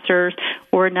sponsors,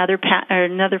 or another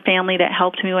family that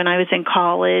helped me when I was in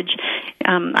college.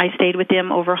 I stayed with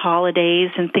them over holidays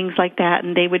and things like that,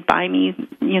 and they would buy me,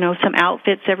 some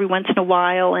outfits every once in a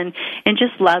while and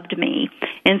just loved me.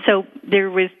 And so there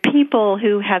was people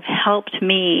who have helped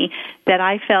me that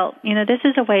I felt, this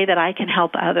is a way that I can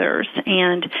help others.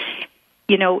 And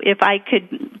if I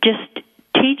could just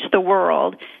teach the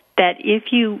world that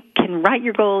if you can write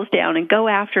your goals down and go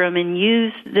after them and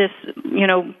use this,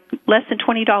 less than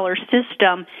 $20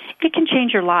 system, it can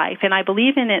change your life. And I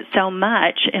believe in it so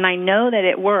much, and I know that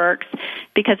it works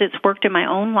because it's worked in my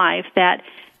own life, that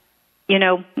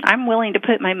I'm willing to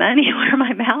put my money where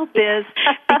my mouth is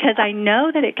because I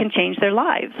know that it can change their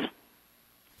lives.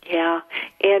 Yeah,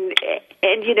 and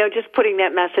just putting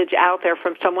that message out there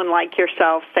from someone like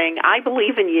yourself saying, I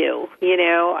believe in you,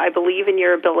 I believe in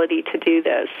your ability to do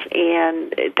this,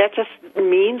 and that just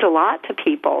means a lot to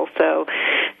people. So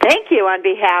thank you on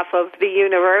behalf of the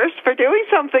universe for doing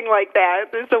something like that.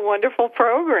 It's a wonderful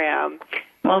program.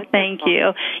 Well, thank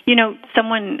you.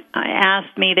 Someone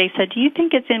asked me, they said, do you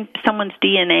think it's in someone's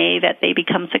DNA that they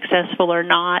become successful or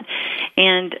not?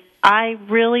 And I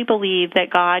really believe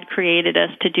that God created us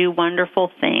to do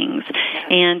wonderful things,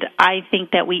 and I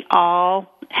think that we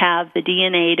all have the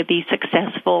DNA to be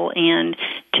successful and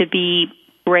to be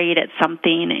great at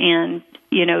something. And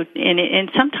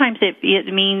and sometimes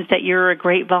it means that you're a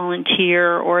great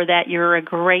volunteer or that you're a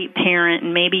great parent,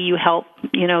 and maybe you help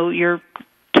your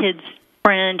kid's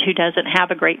friend who doesn't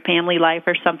have a great family life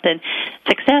or something.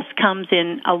 Success comes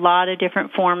in a lot of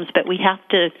different forms, but we have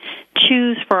to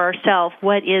choose for ourselves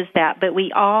what is that. But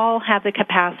we all have the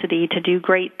capacity to do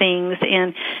great things.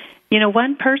 And,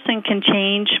 one person can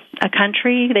change a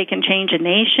country, they can change a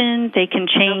nation, they can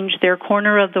change their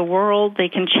corner of the world, they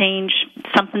can change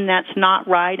something that's not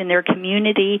right in their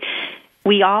community.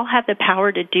 We all have the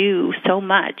power to do so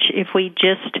much if we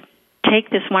just take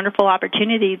this wonderful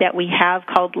opportunity that we have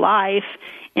called life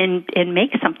and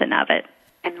make something of it.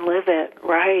 And live it,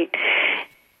 right.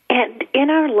 And in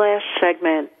our last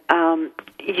segment,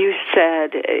 you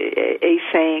said a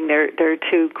saying, there are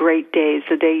two great days,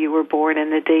 the day you were born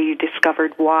and the day you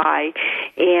discovered why.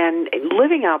 And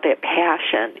living out that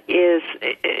passion is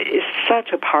such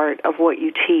a part of what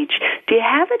you teach. Do you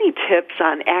have any tips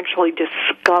on actually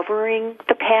discovering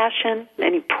the passion,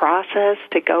 any process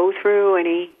to go through,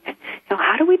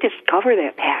 how do we discover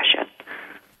that passion?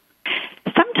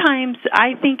 Sometimes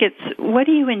I think it's, what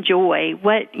do you enjoy?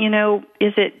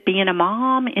 Is it being a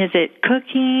mom? Is it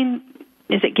cooking?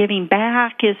 Is it giving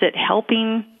back? Is it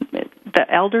helping the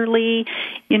elderly?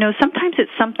 Sometimes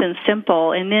it's something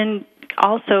simple. And then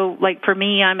also, like for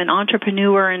me, I'm an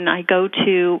entrepreneur, and I go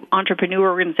to entrepreneur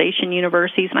organization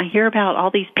universities, and I hear about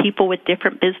all these people with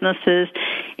different businesses,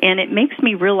 and it makes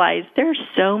me realize there's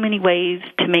so many ways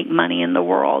to make money in the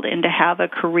world and to have a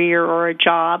career or a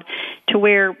job, to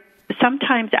where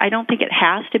sometimes I don't think it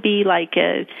has to be like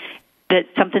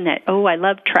something that, I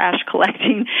love trash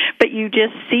collecting, but you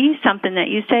just see something that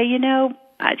you say,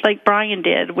 like Brian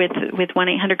did with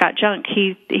 1-800-GOT-JUNK,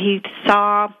 he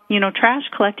saw, trash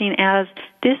collecting as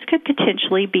this could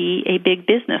potentially be a big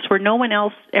business where no one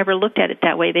else ever looked at it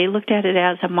that way. They looked at it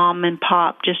as a mom and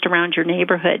pop just around your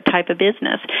neighborhood type of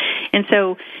business. And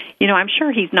so, I'm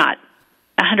sure he's not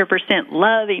 100%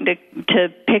 loving to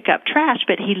pick up trash,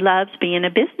 but he loves being a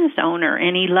business owner,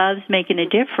 and he loves making a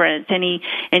difference, and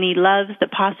he loves the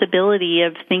possibility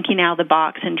of thinking out of the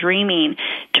box and dreaming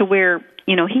to where,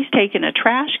 he's taken a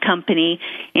trash company,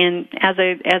 and as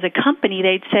a company,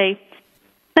 they'd say,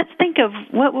 let's think of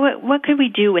what could we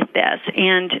do with this,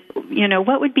 and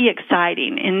what would be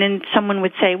exciting. And then someone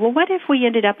would say, well, what if we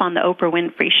ended up on the Oprah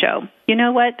Winfrey Show? You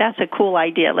know what? That's a cool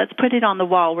idea. Let's put it on the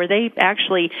wall, where they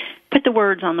actually put the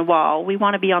words on the wall. We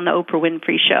want to be on the Oprah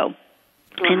Winfrey Show.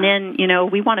 And then,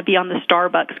 we want to be on the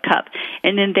Starbucks cup.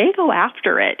 And then they go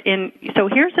after it. And so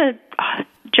here's a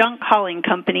junk hauling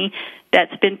company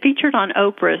that's been featured on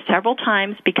Oprah several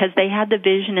times because they had the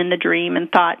vision and the dream and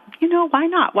thought, why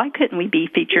not? Why couldn't we be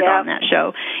featured on that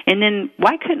show? And then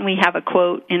why couldn't we have a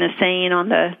quote and a saying on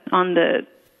the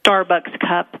Starbucks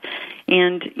cup?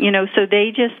 And, so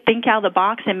they just think out of the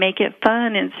box and make it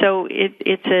fun. And so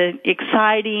it's a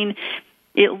exciting,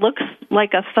 it looks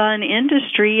like a fun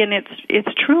industry, and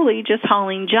it's truly just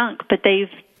hauling junk, but they've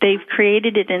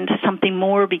created it into something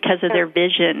more because of their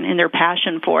vision and their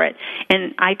passion for it.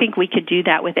 And I think we could do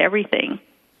that with everything.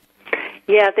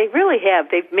 Yeah, they really have.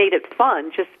 They've made it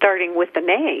fun, just starting with the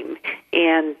name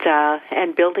and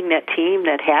building that team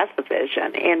that has the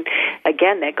vision. And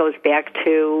again, that goes back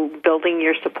to building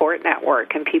your support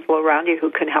network and people around you who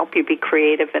can help you be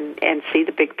creative and see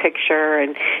the big picture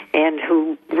and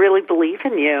who really believe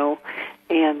in you.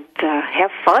 And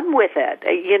have fun with it.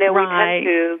 Right. We tend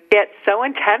to get so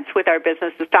intense with our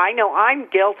businesses. I know I'm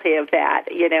guilty of that.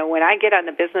 When I get on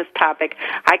the business topic,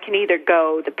 I can either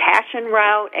go the passion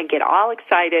route and get all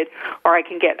excited, or I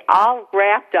can get all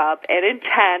wrapped up and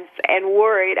intense and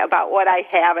worried about what I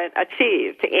haven't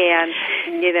achieved. And,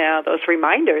 those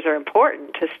reminders are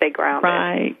important to stay grounded.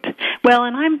 Right. Well,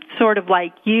 and I'm sort of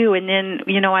like you, and then,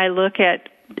 I look at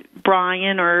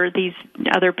Brian or these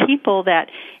other people that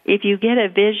if you get a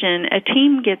vision, a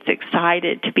team gets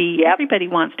excited to be, everybody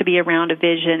wants to be around a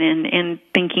vision and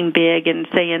thinking big and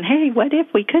saying, hey, what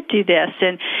if we could do this?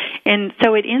 And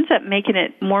so it ends up making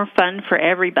it more fun for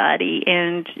everybody.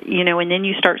 And, and then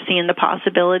you start seeing the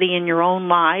possibility in your own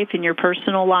life, in your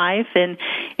personal life, and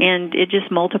it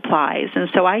just multiplies. And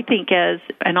so I think as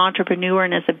an entrepreneur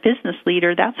and as a business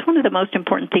leader, that's one of the most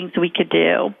important things we could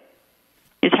do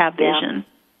is have vision.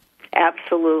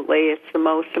 Absolutely. It's the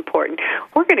most important.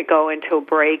 We're going to go into a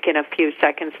break in a few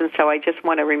seconds, and so I just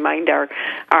want to remind our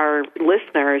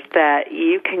listeners that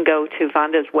you can go to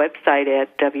Vonda's website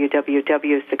at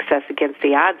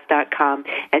www.successagainsttheodds.com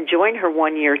and join her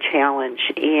one-year challenge.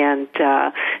 And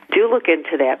do look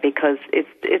into that because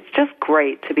it's just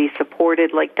great to be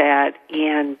supported like that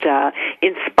and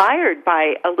inspired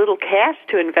by a little cash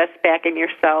to invest back in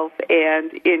yourself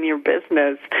and in your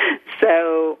business.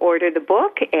 So order the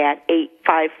book at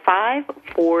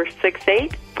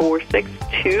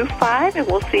 855-468-4625, and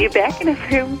we'll see you back in a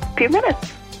few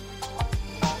minutes.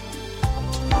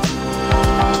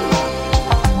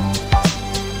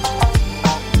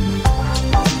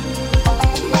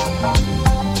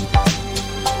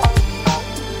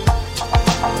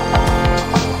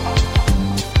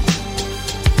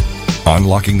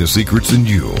 Unlocking the secrets in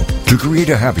you to create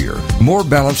a happier, more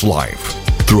balanced life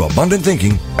through abundant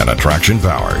thinking and attraction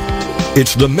power.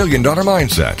 It's the $1 Million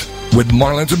Mindset with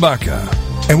Marla Tabaka.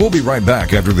 And we'll be right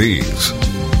back after these.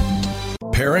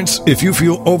 Parents, if you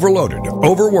feel overloaded,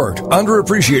 overworked,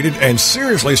 underappreciated, and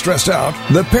seriously stressed out,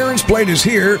 The Parents Plate is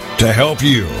here to help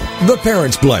you. The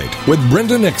Parents Plate with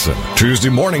Brenda Nixon. Tuesday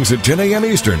mornings at 10 a.m.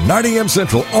 Eastern, 9 a.m.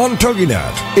 Central on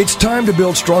TogiNet. It's time to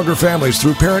build stronger families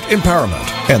through parent empowerment.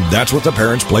 And that's what The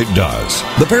Parents Plate does.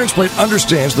 The Parents Plate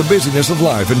understands the busyness of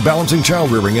life and balancing child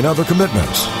rearing and other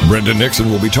commitments. Brenda Nixon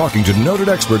will be talking to noted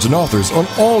experts and authors on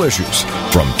all issues,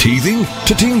 from teething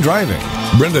to teen driving.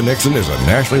 Brenda Nixon is a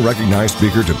nationally recognized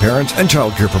speaker to parents and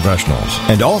child care professionals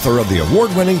and author of the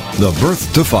award-winning The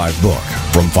Birth to 5 book.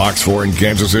 From Fox 4 in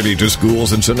Kansas City to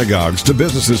schools and synagogues to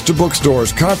businesses to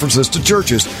bookstores, conferences to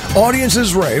churches,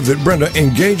 audiences rave that Brenda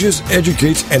engages,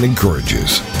 educates, and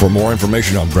encourages. For more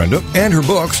information on Brenda and her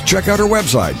books, check out her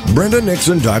website,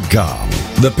 BrendaNixon.com.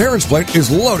 The Parents Plate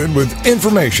is loaded with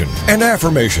information and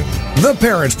affirmation. The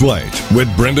Parents Plate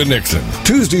with Brenda Nixon.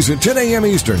 Tuesdays at 10 a.m.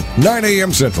 Eastern, 9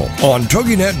 a.m. Central on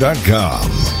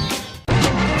TogiNet.com.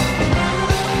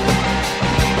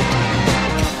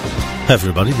 Hi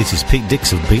everybody, this is Pete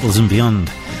Dix of Beatles and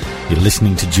Beyond. You're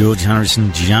listening to George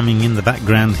Harrison jamming in the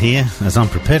background here as I'm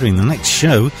preparing the next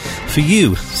show for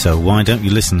you. So why don't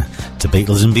you listen to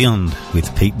Beatles and Beyond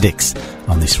with Pete Dix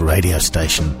on this radio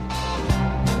station?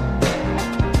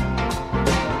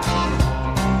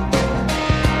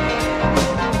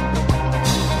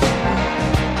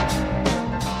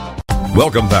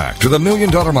 Welcome back to the $1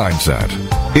 Million Mindset.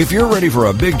 If you're ready for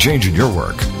a big change in your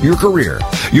work, your career,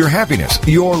 your happiness,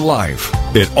 your life,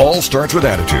 it all starts with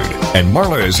attitude, and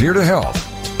Marla is here to help.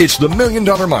 It's the $1 Million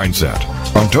Mindset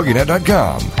on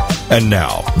TogiNet.com. And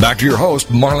now, back to your host,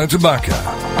 Marla Tabaka.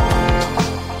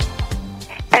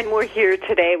 And we're here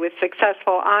today with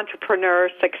successful entrepreneur,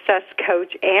 success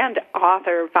coach, and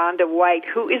author Vonda White,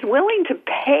 who is willing to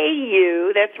pay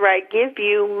you, that's right, give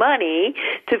you money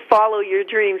to follow your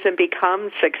dreams and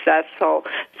become successful.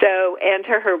 So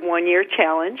enter her one-year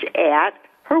challenge at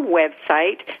her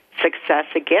website,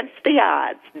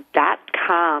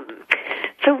 successagainsttheodds.com.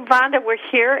 So, Vonda, we're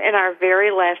here in our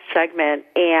very last segment,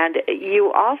 and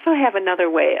you also have another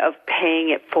way of paying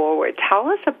it forward. Tell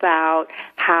us about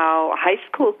how high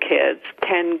school kids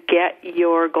can get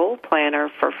your goal planner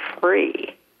for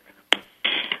free.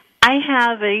 I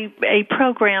have a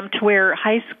program to where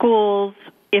high schools,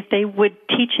 if they would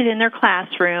teach it in their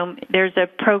classroom, there's a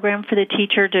program for the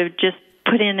teacher to just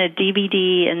put in a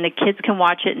DVD and the kids can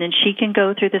watch it, and then she can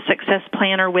go through the success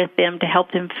planner with them to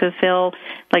help them fill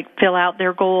out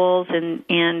their goals and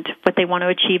what they want to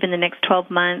achieve in the next 12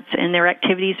 months and their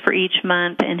activities for each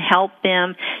month, and help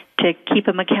them to keep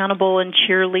them accountable and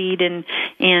cheerlead and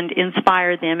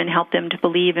inspire them and help them to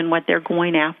believe in what they're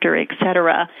going after,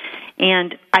 etc.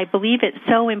 And I believe it's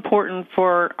so important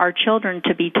for our children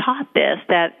to be taught this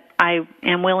that I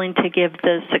am willing to give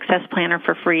the Success Planner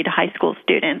for free to high school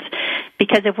students.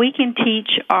 Because if we can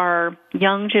teach our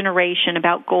young generation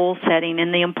about goal setting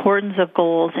and the importance of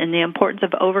goals and the importance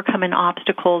of overcoming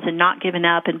obstacles and not giving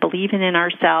up and believing in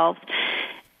ourselves,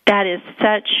 that is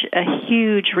such a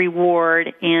huge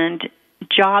reward and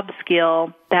job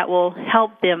skill that will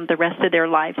help them the rest of their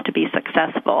lives to be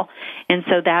successful. And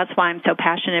so that's why I'm so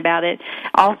passionate about it.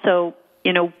 Also,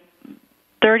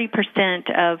 30%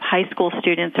 of high school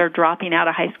students are dropping out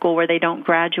of high school where they don't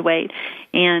graduate.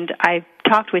 And I've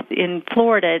talked with, in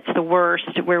Florida, it's the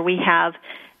worst, where we have,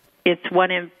 it's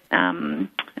one in 3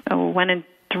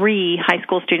 high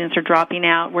school students are dropping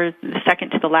out. We're the second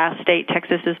to the last state.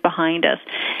 Texas is behind us.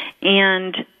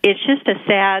 And it's just a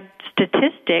sad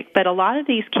statistic, but a lot of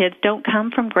these kids don't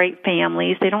come from great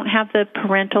families. They don't have the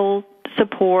parental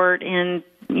support and,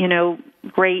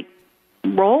 great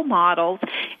role models,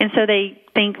 and so they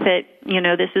think that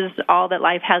this is all that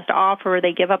life has to offer.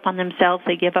 They give up on themselves.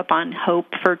 They give up on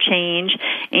hope for change.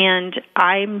 And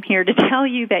I'm here to tell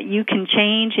you that you can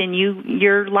change, and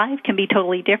your life can be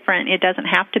totally different. It doesn't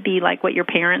have to be like what your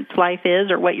parents' life is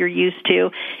or what you're used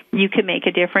to. You can make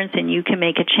a difference, and you can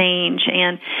make a change.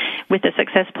 And with the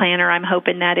Success Planner, I'm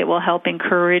hoping that it will help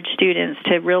encourage students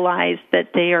to realize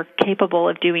that they are capable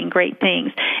of doing great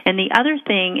things. And the other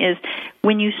thing is,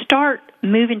 when you start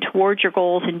moving towards your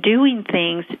goals and doing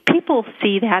things, people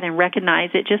see that and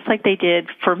recognize it, just like they did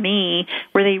for me,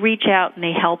 where they reach out and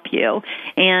they help you.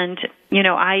 And,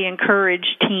 I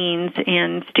encourage teens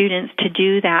and students to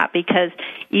do that, because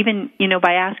even,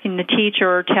 by asking the teacher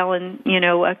or telling,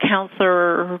 a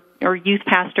counselor or youth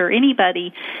pastor,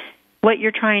 anybody, what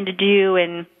you're trying to do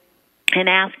and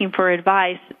asking for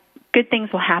advice, good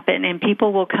things will happen, and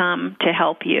people will come to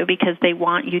help you because they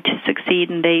want you to succeed,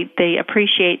 and they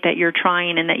appreciate that you're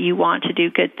trying and that you want to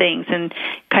do good things, and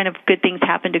kind of good things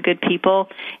happen to good people.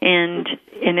 And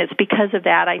it's because of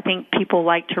that I think people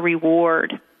like to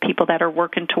reward people that are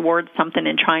working towards something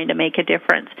and trying to make a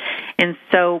difference. And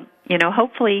so,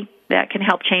 hopefully that can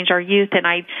help change our youth. And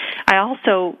I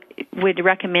also would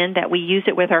recommend that we use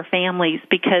it with our families,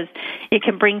 because it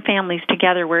can bring families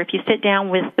together, where if you sit down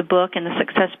with the book and the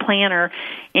Success Planner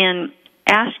and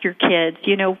ask your kids,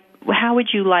 how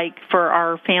would you like for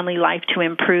our family life to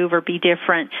improve or be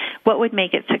different? What would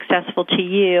make it successful to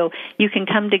you? You can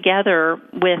come together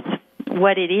with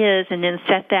what it is and then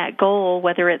set that goal,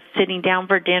 whether it's sitting down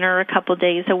for dinner a couple of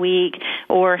days a week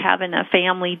or having a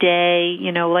family day,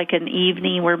 like an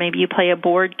evening where maybe you play a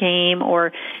board game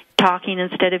or talking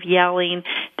instead of yelling.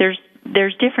 There's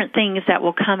different things that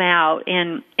will come out,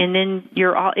 and then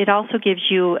it also gives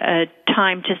you a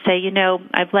time to say,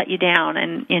 I've let you down,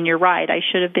 and you're right, I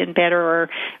should have been better,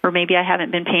 or maybe I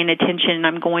haven't been paying attention, and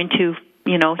I'm going to,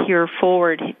 here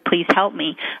forward, please help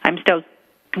me. I'm still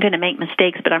going to make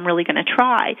mistakes, but I'm really going to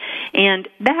try. And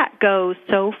that goes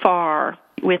so far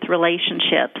with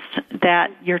relationships,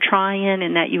 that you're trying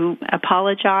and that you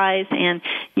apologize and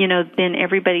then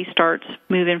everybody starts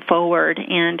moving forward.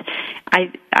 And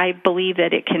I believe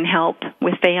that it can help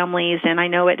with families, and I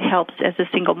know it helps as a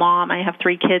single mom. I have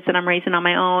 3 kids that I'm raising on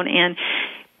my own, and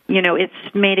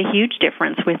it's made a huge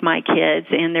difference with my kids,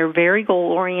 and they're very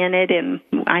goal-oriented, and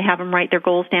I have them write their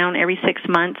goals down every 6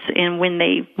 months, and when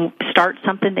they start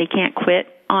something, they can't quit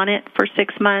on it for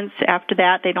 6 months. After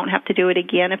that, they don't have to do it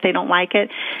again if they don't like it,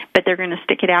 but they're going to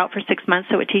stick it out for 6 months,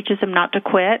 so it teaches them not to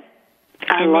quit.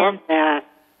 I love that.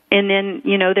 And then,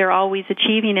 they're always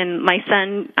achieving. And my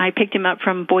son, I picked him up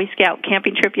from Boy Scout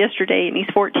camping trip yesterday, and he's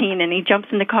 14, and he jumps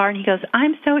in the car, and he goes,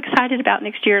 I'm so excited about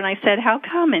next year. And I said, how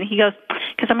come? And he goes,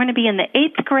 because I'm going to be in the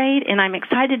 8th grade, and I'm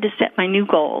excited to set my new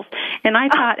goals. And I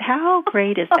thought, how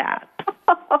great is that?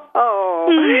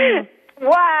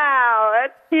 Wow,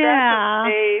 that's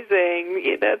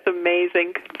amazing. That's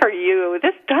amazing for you.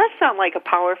 This does sound like a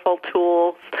powerful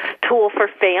tool for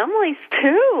families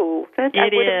too. I would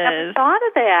have never thought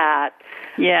of that.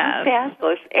 Yeah,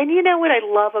 fabulous. And you know what I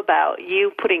love about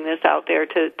you putting this out there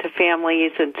to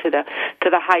families and to the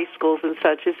high schools and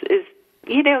such is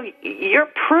you're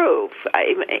proof.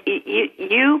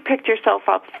 You picked yourself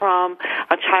up from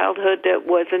a childhood that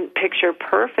wasn't picture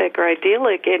perfect or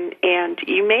idyllic, and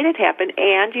you made it happen.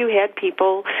 And you had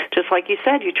people, just like you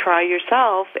said, you try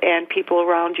yourself, and people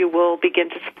around you will begin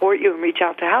to support you and reach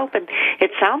out to help. And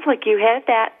it sounds like you had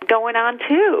that going on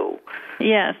too.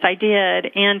 Yes, I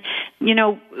did. And,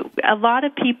 a lot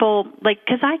of people,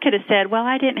 because I could have said, well,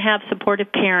 I didn't have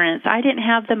supportive parents. I didn't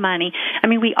have the money. I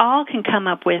mean, we all can come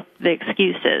up with the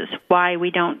excuses why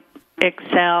we don't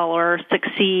excel or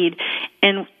succeed.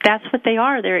 And that's what they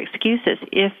are. They're excuses.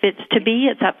 If it's to be,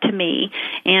 it's up to me.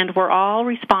 And we're all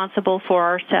responsible for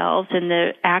ourselves and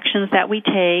the actions that we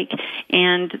take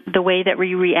and the way that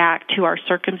we react to our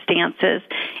circumstances.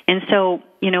 And so,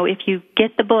 if you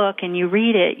get the book and you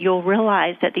read it, you'll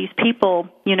realize that these people,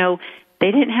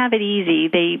 they didn't have it easy.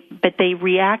 But they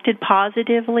reacted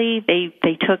positively.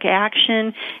 They took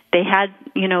action. They had,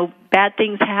 bad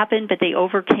things happen, but they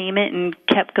overcame it and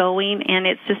kept going. And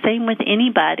it's the same with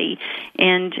anybody.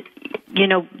 And,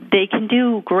 they can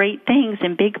do great things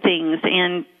and big things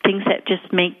and things that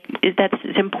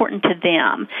that's important to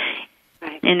them.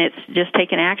 Right. And it's just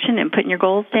taking action and putting your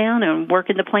goals down and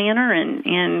working the planner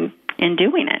and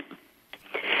doing it.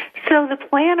 So the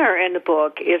planner in the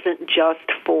book isn't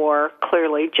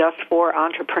clearly just for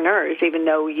entrepreneurs, even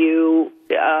though you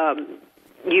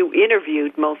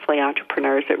interviewed mostly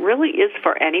entrepreneurs. It really is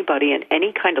for anybody in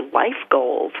any kind of life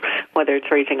goals, whether it's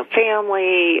raising a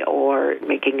family or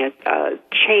making a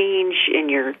change in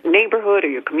your neighborhood or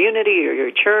your community or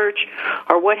your church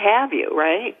or what have you,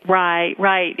 right? Right.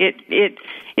 It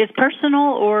is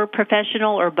personal or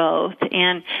professional or both.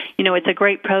 And, it's a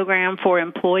great program for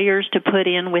employers to put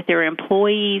in with their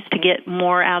employees to get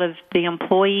more out of the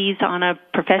employees on a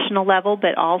professional level,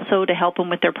 but also to help them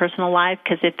with their personal life,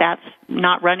 because if that's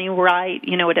not running right,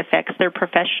 it affects their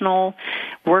professional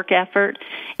work effort.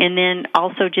 And then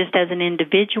also just as an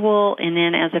individual and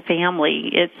then as a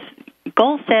family, it's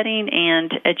goal setting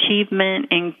and achievement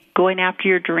and going after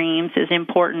your dreams is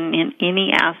important in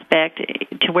any aspect,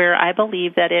 to where I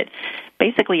believe that it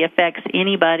basically affects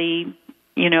anybody,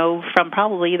 from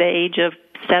probably the age of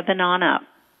 7 on up.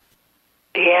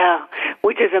 Yeah,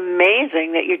 which is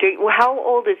amazing that you're doing. Well, how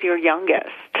old is your youngest?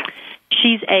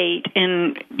 She's 8,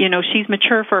 and, she's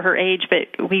mature for her age,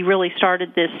 but we really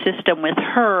started this system with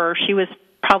her. She was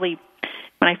probably,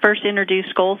 when I first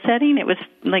introduced goal setting, it was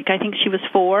I think she was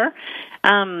 4.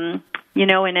 And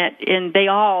they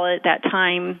all at that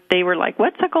time, they were like,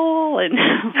 what's a goal? And,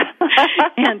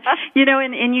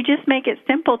 and you just make it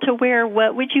simple to where,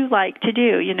 what would you like to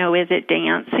do? Is it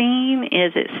dancing?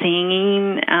 Is it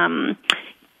singing?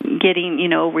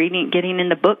 Reading, getting in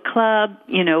the book club,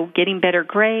 getting better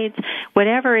grades,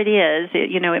 whatever it is,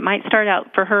 it might start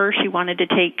out for her, she wanted to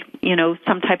take,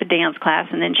 some type of dance class,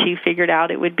 and then she figured out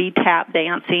it would be tap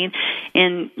dancing,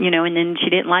 and then she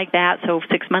didn't like that, so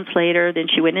 6 months later, then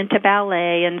she went into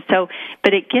ballet, and so,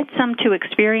 but it gets them to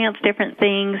experience different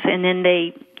things, and then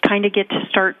they kind of get to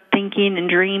start thinking and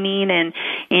dreaming,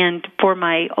 and for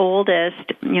my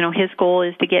oldest, his goal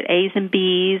is to get A's and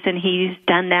B's, and he's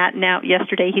done that. Now,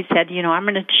 yesterday he said, I'm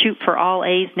going to shoot for all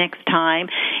A's next time,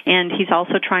 and he's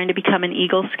also trying to become an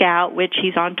Eagle Scout, which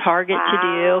he's on target to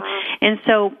do. And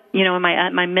so,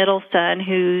 my middle son,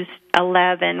 who's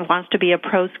 11, wants to be a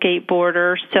pro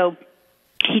skateboarder, so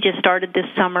he just started this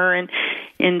summer,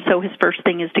 and so his first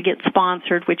thing is to get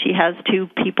sponsored, which he has 2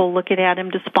 people looking at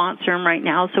him to sponsor him right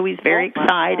now, so he's very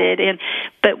excited.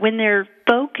 But when they're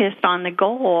focused on the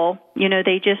goal,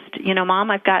 they just,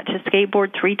 Mom, I've got to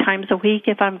skateboard 3 times a week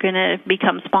if I'm going to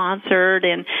become sponsored,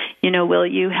 and, will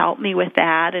you help me with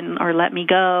that or let me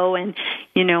go? And,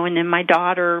 and then my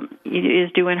daughter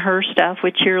is doing her stuff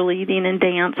with cheerleading and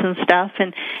dance and stuff.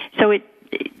 And so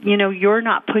you're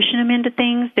not pushing them into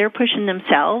things. They're pushing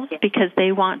themselves because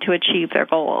they want to achieve their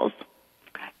goals.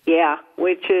 Yeah,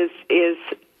 which is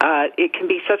it can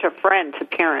be such a friend to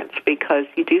parents, because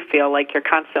you do feel like you're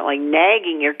constantly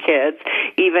nagging your kids,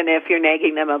 even if you're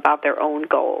nagging them about their own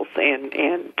goals and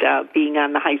being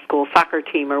on the high school soccer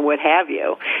team or what have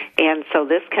you. And so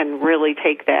this can really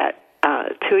take that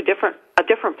to a different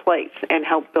place and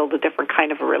help build a different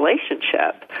kind of a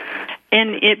relationship.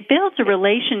 And it builds a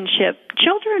relationship.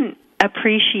 Children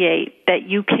appreciate that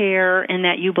you care and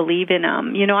that you believe in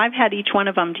them. I've had each one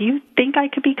of them, do you think I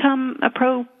could become a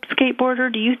pro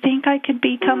skateboarder? Do you think I could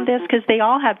become this? Because they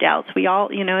all have doubts. We all,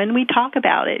 and we talk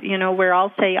about it, where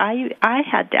I'll say, I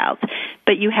had doubts.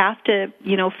 But you have to,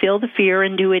 feel the fear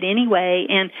and do it anyway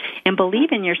and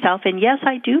believe in yourself. And yes,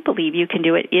 I do believe you can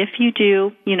do it if you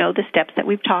do, the steps that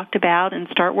we've talked about and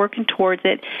start working towards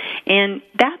it. And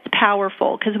that's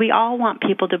powerful, because we all want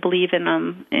people to believe in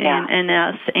them and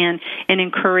us and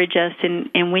encourage us.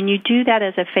 And when you do that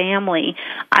as a family,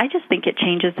 I just think it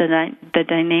changes the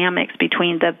dynamics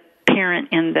between the parent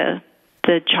and the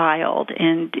child,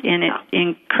 and it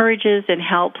encourages and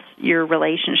helps your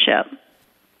relationship.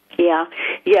 Yeah,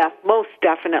 most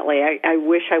definitely. I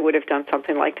wish I would have done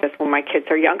something like this when my kids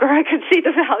are younger. I could see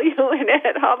the value in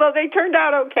it. Although they turned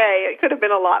out okay, it could have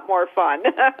been a lot more fun.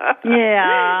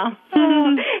 Yeah.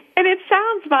 And it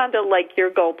sounds, Vonda, like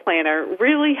your goal planner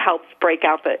really helps break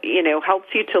out helps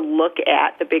you to look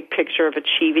at the big picture of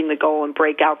achieving the goal and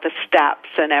break out the steps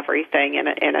and everything in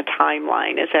a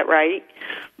timeline. Is that right?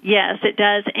 Yes, it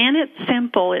does. And it's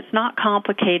simple. It's not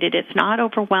complicated. It's not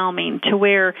overwhelming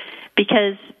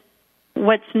because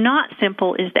what's not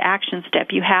simple is the action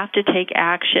step. You have to take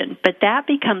action. But that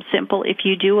becomes simple if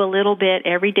you do a little bit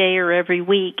every day or every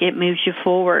week. It moves you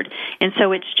forward. And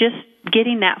so it's just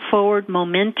getting that forward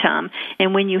momentum.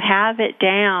 And when you have it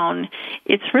down,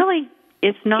 it's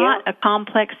not a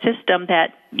complex system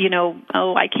that,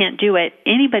 I can't do it.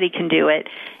 Anybody can do it.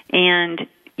 And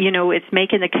it's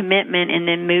making the commitment and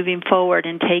then moving forward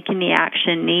and taking the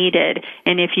action needed.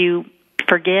 And if you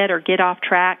forget or get off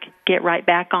track, get right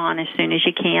back on as soon as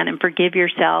you can and forgive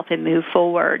yourself and move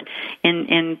forward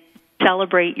and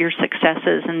celebrate your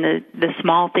successes and the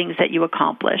small things that you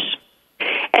accomplish.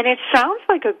 And it sounds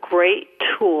like a great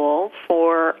tool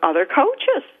for other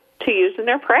coaches to use in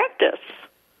their practice.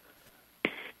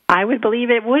 I would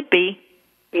believe it would be.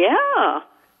 Yeah.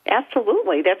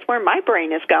 Absolutely. That's where my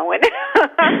brain is going.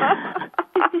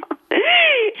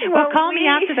 Well, call me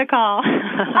after the call.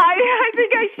 I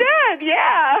think I should,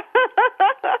 yeah.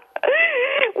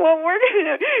 Well, we're going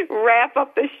to wrap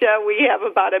up the show. We have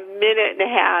about a minute and a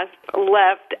half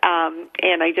left,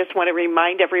 and I just want to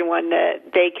remind everyone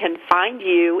that they can find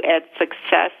you at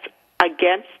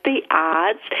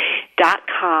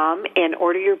successagainsttheodds.com and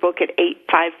order your book at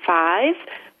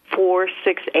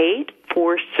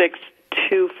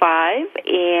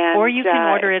 855-468-4625. Or you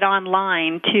can order it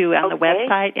online, too, on the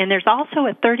website. And there's also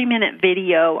a 30-minute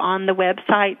video on the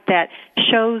website that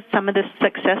shows some of the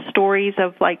success stories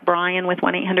of, like, Brian with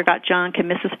 1-800-GOT-JUNK and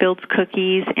Mrs. Fields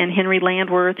Cookies and Henry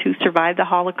Landworth, who survived the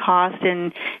Holocaust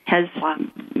and has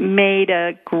made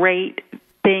a great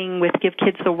thing with Give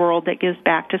Kids the World that gives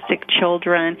back to sick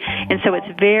children. And so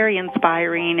it's very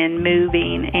inspiring and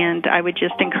moving, and I would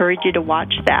just encourage you to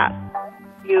watch that.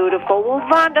 Beautiful. Well,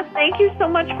 Vonda, thank you so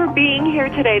much for being here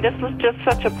today. This was just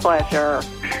such a pleasure.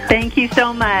 Thank you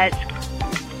so much.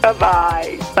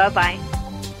 Bye-bye. Bye-bye.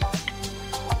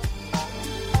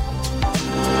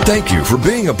 Thank you for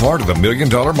being a part of the $1 Million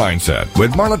Mindset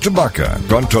with Marla Tabaka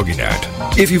on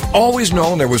TogiNet. If you've always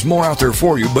known there was more out there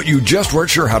for you, but you just weren't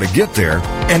sure how to get there,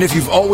 and if you've always